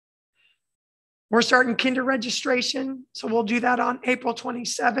 We're starting kinder registration. So we'll do that on April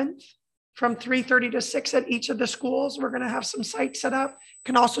 27th from 3:30 to 6 at each of the schools. We're going to have some sites set up. You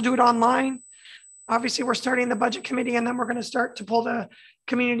can also do it online. Obviously, we're starting the budget committee, and then we're going to start to pull the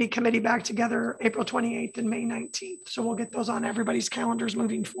community committee back together April 28th and May 19th. So we'll get those on everybody's calendars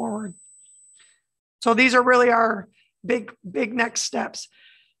moving forward. So these are really our big next steps.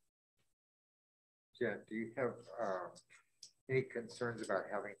 Jen, do you have any concerns about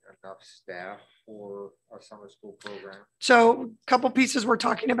having enough staff for a summer school program? So a couple pieces we're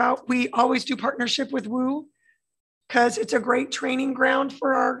talking about. We always do partnership with WU because it's a great training ground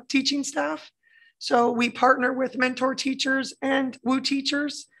for our teaching staff. So we partner with mentor teachers and WU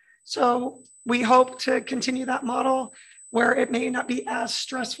teachers. So we hope to continue that model where it may not be as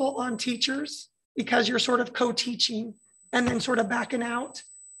stressful on teachers because you're sort of co-teaching and then sort of backing out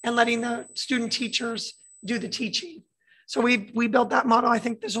and letting the student teachers do the teaching. So we built that model. I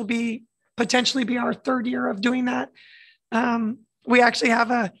think this will be potentially be our 3rd year of doing that. We actually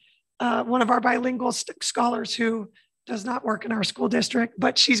have one of our bilingual scholars who does not work in our school district,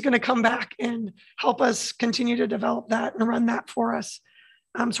 but she's going to come back and help us continue to develop that and run that for us.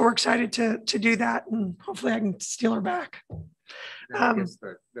 So we're excited to do that, and hopefully I can steal her back. Now, I guess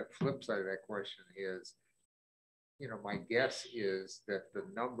the flip side of that question is, you know, my guess is that the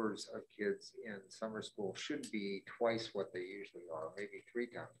numbers of kids in summer school should be twice what they usually are, maybe 3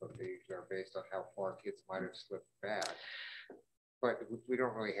 times what they usually are, based on how far kids might have slipped back. But we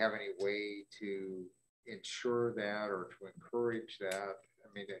don't really have any way to ensure that or to encourage that. I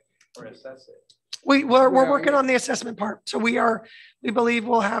mean, or assess it. We're working on the assessment part. So we believe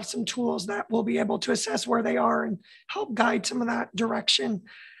we'll have some tools that will be able to assess where they are and help guide some of that direction.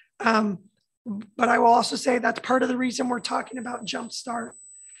 But I will also say that's part of the reason we're talking about Jumpstart.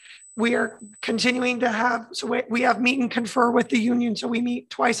 We are continuing to have, so we have meet and confer with the union. So we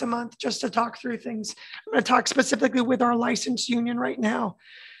meet twice a month just to talk through things. I'm going to talk specifically with our licensed union right now.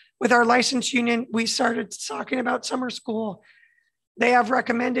 With our licensed union, we started talking about summer school. They have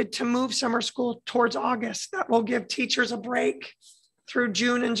recommended to move summer school towards August. That will give teachers a break through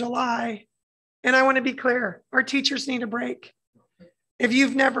June and July. And I want to be clear, our teachers need a break. If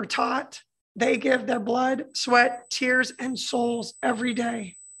you've never taught, they give their blood, sweat, tears, and souls every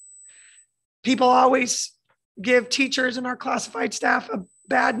day. People always give teachers and our classified staff a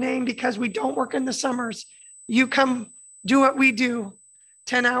bad name because we don't work in the summers. You come do what we do,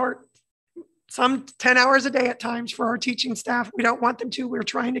 10 hours a day at times for our teaching staff. We don't want them to. We're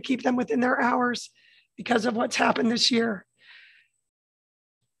trying to keep them within their hours because of what's happened this year.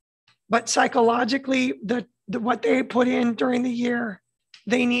 But psychologically, what they put in during the year,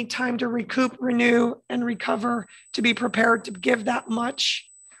 they need time to recoup, renew, and recover to be prepared to give that much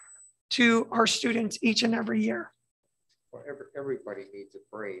to our students each and every year. Well, everybody needs a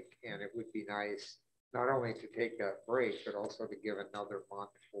break, and it would be nice not only to take that break, but also to give another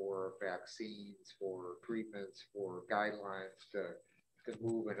month for vaccines, for treatments, for guidelines to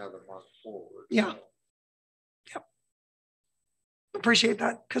move another month forward. Yeah. So, Yep. Appreciate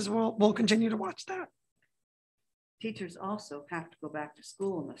that, because we'll continue to watch that. Teachers also have to go back to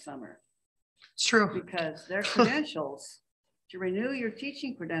school in the summer It's true. because their credentials, to renew your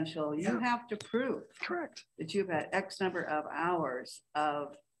teaching credential, you have to prove Correct. that you've had X number of hours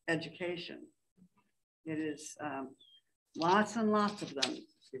of education. It is lots and lots of them.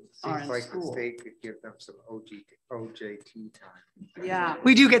 it Are seems in like the school. state could give them some OJT time. Yeah.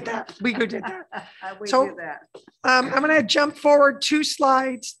 We do get that. We do get that. We So- do that. I'm going to jump forward 2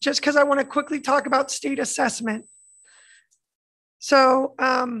 slides just because I want to quickly talk about state assessment. So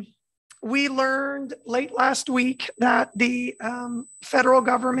we learned late last week that the federal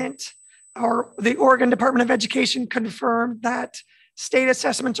government or the Oregon Department of Education confirmed that state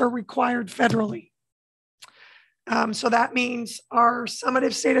assessments are required federally. So that means our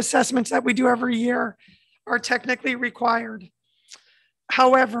summative state assessments that we do every year are technically required.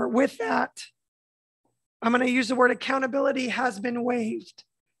 However, with that, I'm going to use the word accountability has been waived.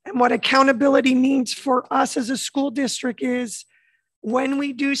 And what accountability means for us as a school district is when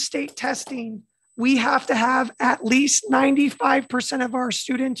we do state testing, we have to have at least 95% of our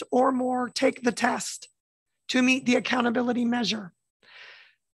students or more take the test to meet the accountability measure.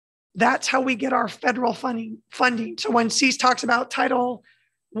 That's how we get our federal funding. So when CSD talks about Title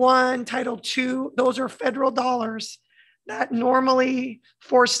I, Title II, those are federal dollars that normally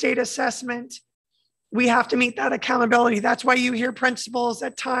for state assessment, we have to meet that accountability. That's why you hear principals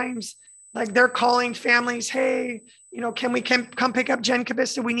at times, like they're calling families, hey, can we come pick up Jen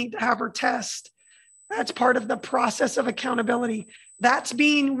Kubista? We need to have her test. That's part of the process of accountability. That's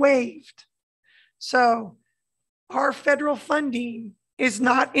being waived. So our federal funding is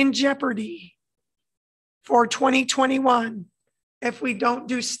not in jeopardy for 2021 if we don't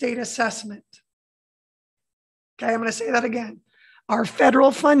do state assessment. Okay, I'm going to say that again. Our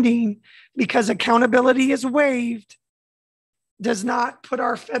federal funding, because accountability is waived, does not put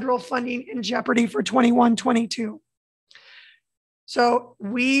our federal funding in jeopardy for 21-22. So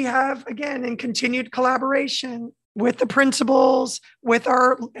we have, again, in continued collaboration with the principals, with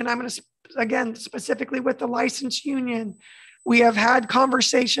our, and I'm going to, again, specifically with the licensed union, we have had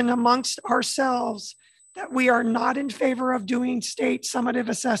conversation amongst ourselves that we are not in favor of doing state summative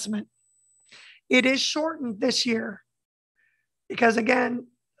assessment. It is shortened this year because, again,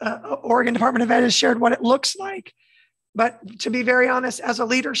 Oregon Department of Ed has shared what it looks like. But to be very honest, as a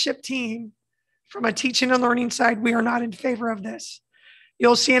leadership team, from a teaching and learning side, we are not in favor of this.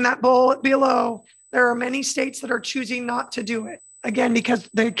 You'll see in that bullet below, there are many states that are choosing not to do it. Again, because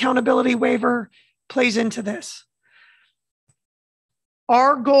the accountability waiver plays into this.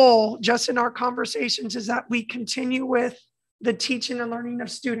 Our goal, just in our conversations, is that we continue with the teaching and learning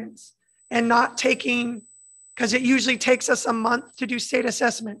of students and not taking, because it usually takes us a month to do state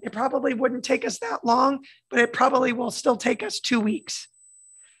assessment. It probably wouldn't take us that long, but it probably will still take us 2 weeks.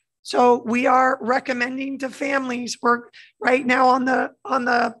 So we are recommending to families, we're right now on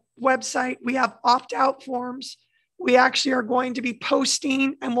the website, we have opt-out forms. We actually are going to be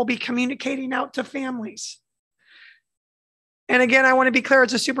posting and we'll be communicating out to families. And again, I want to be clear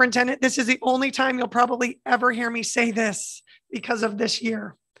as a superintendent, this is the only time you'll probably ever hear me say this because of this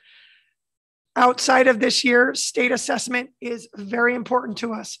year. Outside of this year, state assessment is very important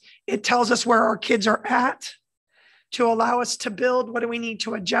to us. It tells us where our kids are at to allow us to build what do we need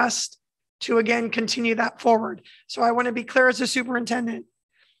to adjust to, again, continue that forward. So I want to be clear as a superintendent.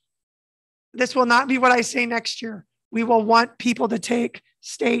 This will not be what I say next year. We will want people to take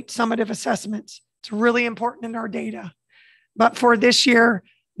state summative assessments. It's really important in our data. But for this year,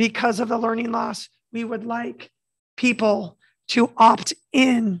 because of the learning loss, we would like people to opt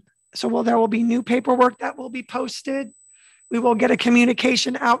in. So there will be new paperwork that will be posted. We will get a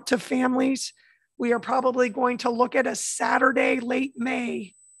communication out to families. We are probably going to look at a Saturday, late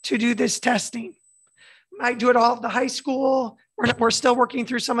May, to do this testing. Might do it all at the high school. We're still working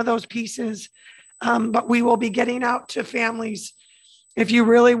through some of those pieces, but we will be getting out to families. If you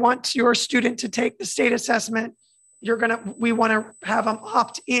really want your student to take the state assessment, we want to have them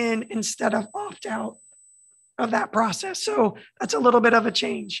opt in instead of opt out of that process. So that's a little bit of a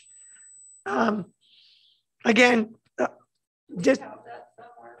change. Again,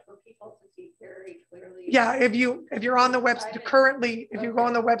 yeah, if you're on the website currently, if you go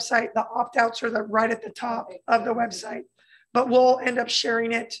on the website, the opt-outs are right at the top of the website, but we'll end up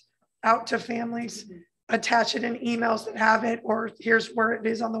sharing it out to families, attach it in emails that have it, or here's where it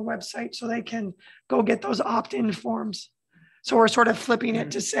is on the website so they can go get those opt-in forms. So we're sort of flipping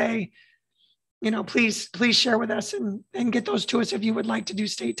it to say, please share with us and get those to us if you would like to do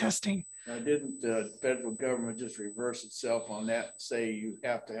state testing. Now, didn't the federal government just reverse itself on that and say you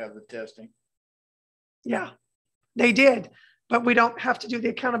have to have the testing? Yeah, they did, but we don't have to do the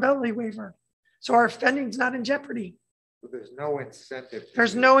accountability waiver. So our funding's not in jeopardy. So there's no incentive.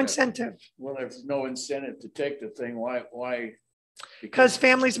 There's no incentive. Well, there's no incentive to take the thing. Why? Because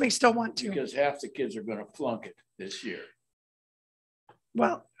families may still want to. Because half the kids are going to flunk it this year.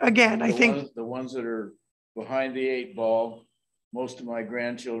 Well, again, I think the ones that are behind the 8 ball, most of my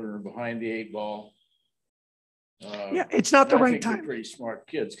grandchildren are behind the 8 ball. Yeah, it's not the right time. They're pretty smart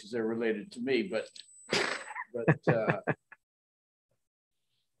kids because they're related to me, but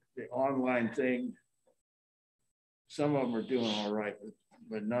the online thing, some of them are doing all right,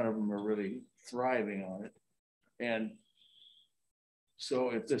 but none of them are really thriving on it. And so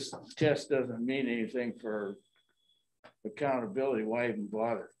if this test doesn't mean anything for accountability, why even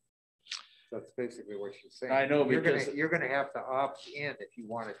bother? That's basically what she's saying. I know, because you're gonna have to opt in if you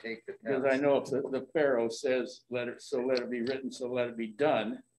want to take the test. Because I know if the Pharaoh says let it be written, so let it be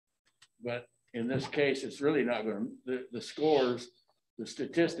done. But in this case, it's really not going to, the scores, the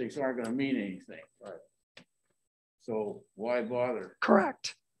statistics aren't going to mean anything. Right. So why bother?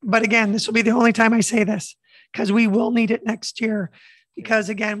 Correct. But again, this will be the only time I say this, because we will need it next year. Because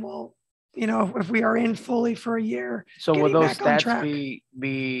again, we'll, if we are in fully for a year. So will those stats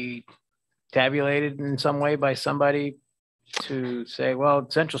be tabulated in some way by somebody to say, well,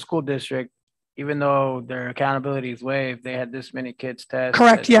 Central School District, even though their accountability is waived, they had this many kids test.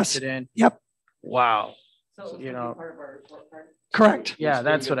 Correct. Yes. Yep. Wow. So part of our report card? Correct. Yeah,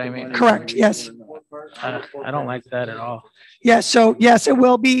 that's what I mean. Correct. Yes. I don't like that at all. Yeah. So yes, it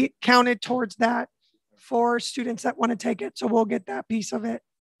will be counted towards that for students that want to take it. So we'll get that piece of it.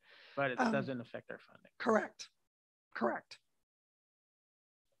 But it doesn't affect our funding. Correct. Correct.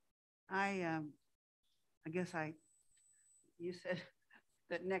 I guess you said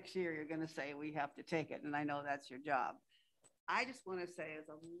that next year you're going to say we have to take it, and I know that's your job. I just want to say, as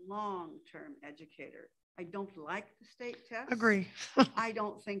a long-term educator, I don't like the state test. Agree. I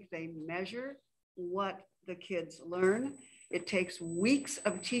don't think they measure what the kids learn. It takes weeks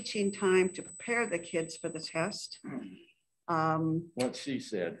of teaching time to prepare the kids for the test. What she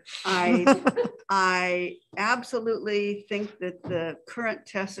said. I absolutely think that the current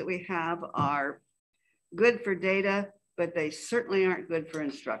tests that we have are good for data, but they certainly aren't good for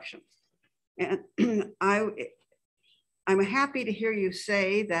instruction. And I'm happy to hear you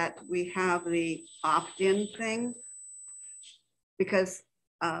say that we have the opt-in thing, because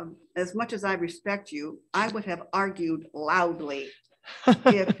as much as I respect you, I would have argued loudly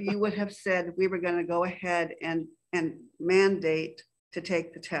if you would have said we were going to go ahead and mandate to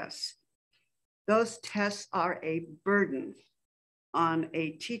take the tests. Those tests are a burden on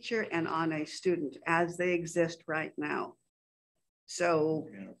a teacher and on a student as they exist right now. So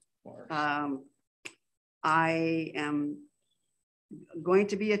I am going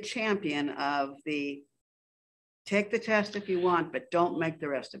to be a champion of the take the test if you want, but don't make the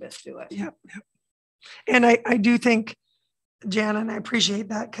rest of us do it. Yep. And I do think, Jan, and I appreciate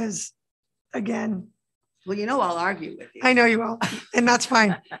that, because again, well, I'll argue with you. I know you will, and that's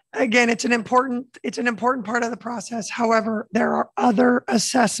fine. Again, it's an important part of the process. However, there are other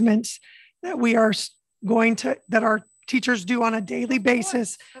assessments that that our teachers do on a daily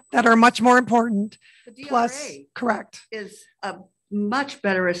basis that are much more important. The DRA Plus, correct, is a much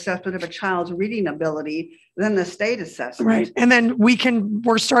better assessment of a child's reading ability than the state assessment. Right. And then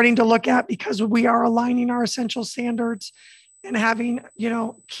we're starting to look at, because we are aligning our essential standards and having,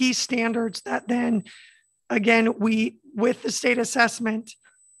 key standards that then, again, with the state assessment,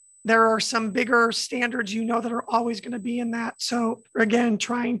 there are some bigger standards, that are always going to be in that. So again,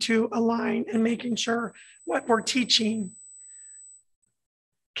 trying to align and making sure what we're teaching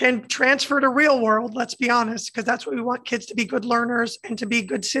can transfer to real world, let's be honest, because that's what we want kids to be, good learners and to be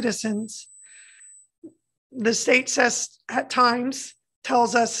good citizens. The state says at times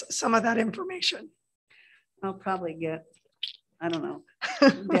tells us some of that information. I'll probably get, I don't know,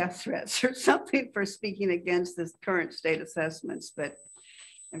 death threats or something for speaking against this current state assessments, but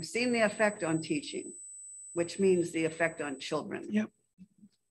I've seen the effect on teaching, which means the effect on children. Yep.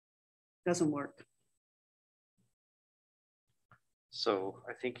 Doesn't work. So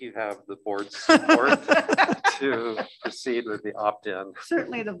I think you have the board's support to proceed with the opt-in.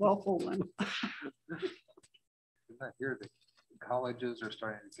 Certainly the vocal one. I hear that colleges are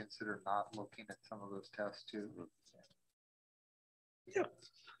starting to consider not looking at some of those tests too. Yeah.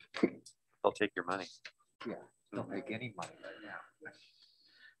 They'll take your money. Yeah, don't make any money right now.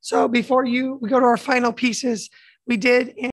 So before we go to our final pieces, we did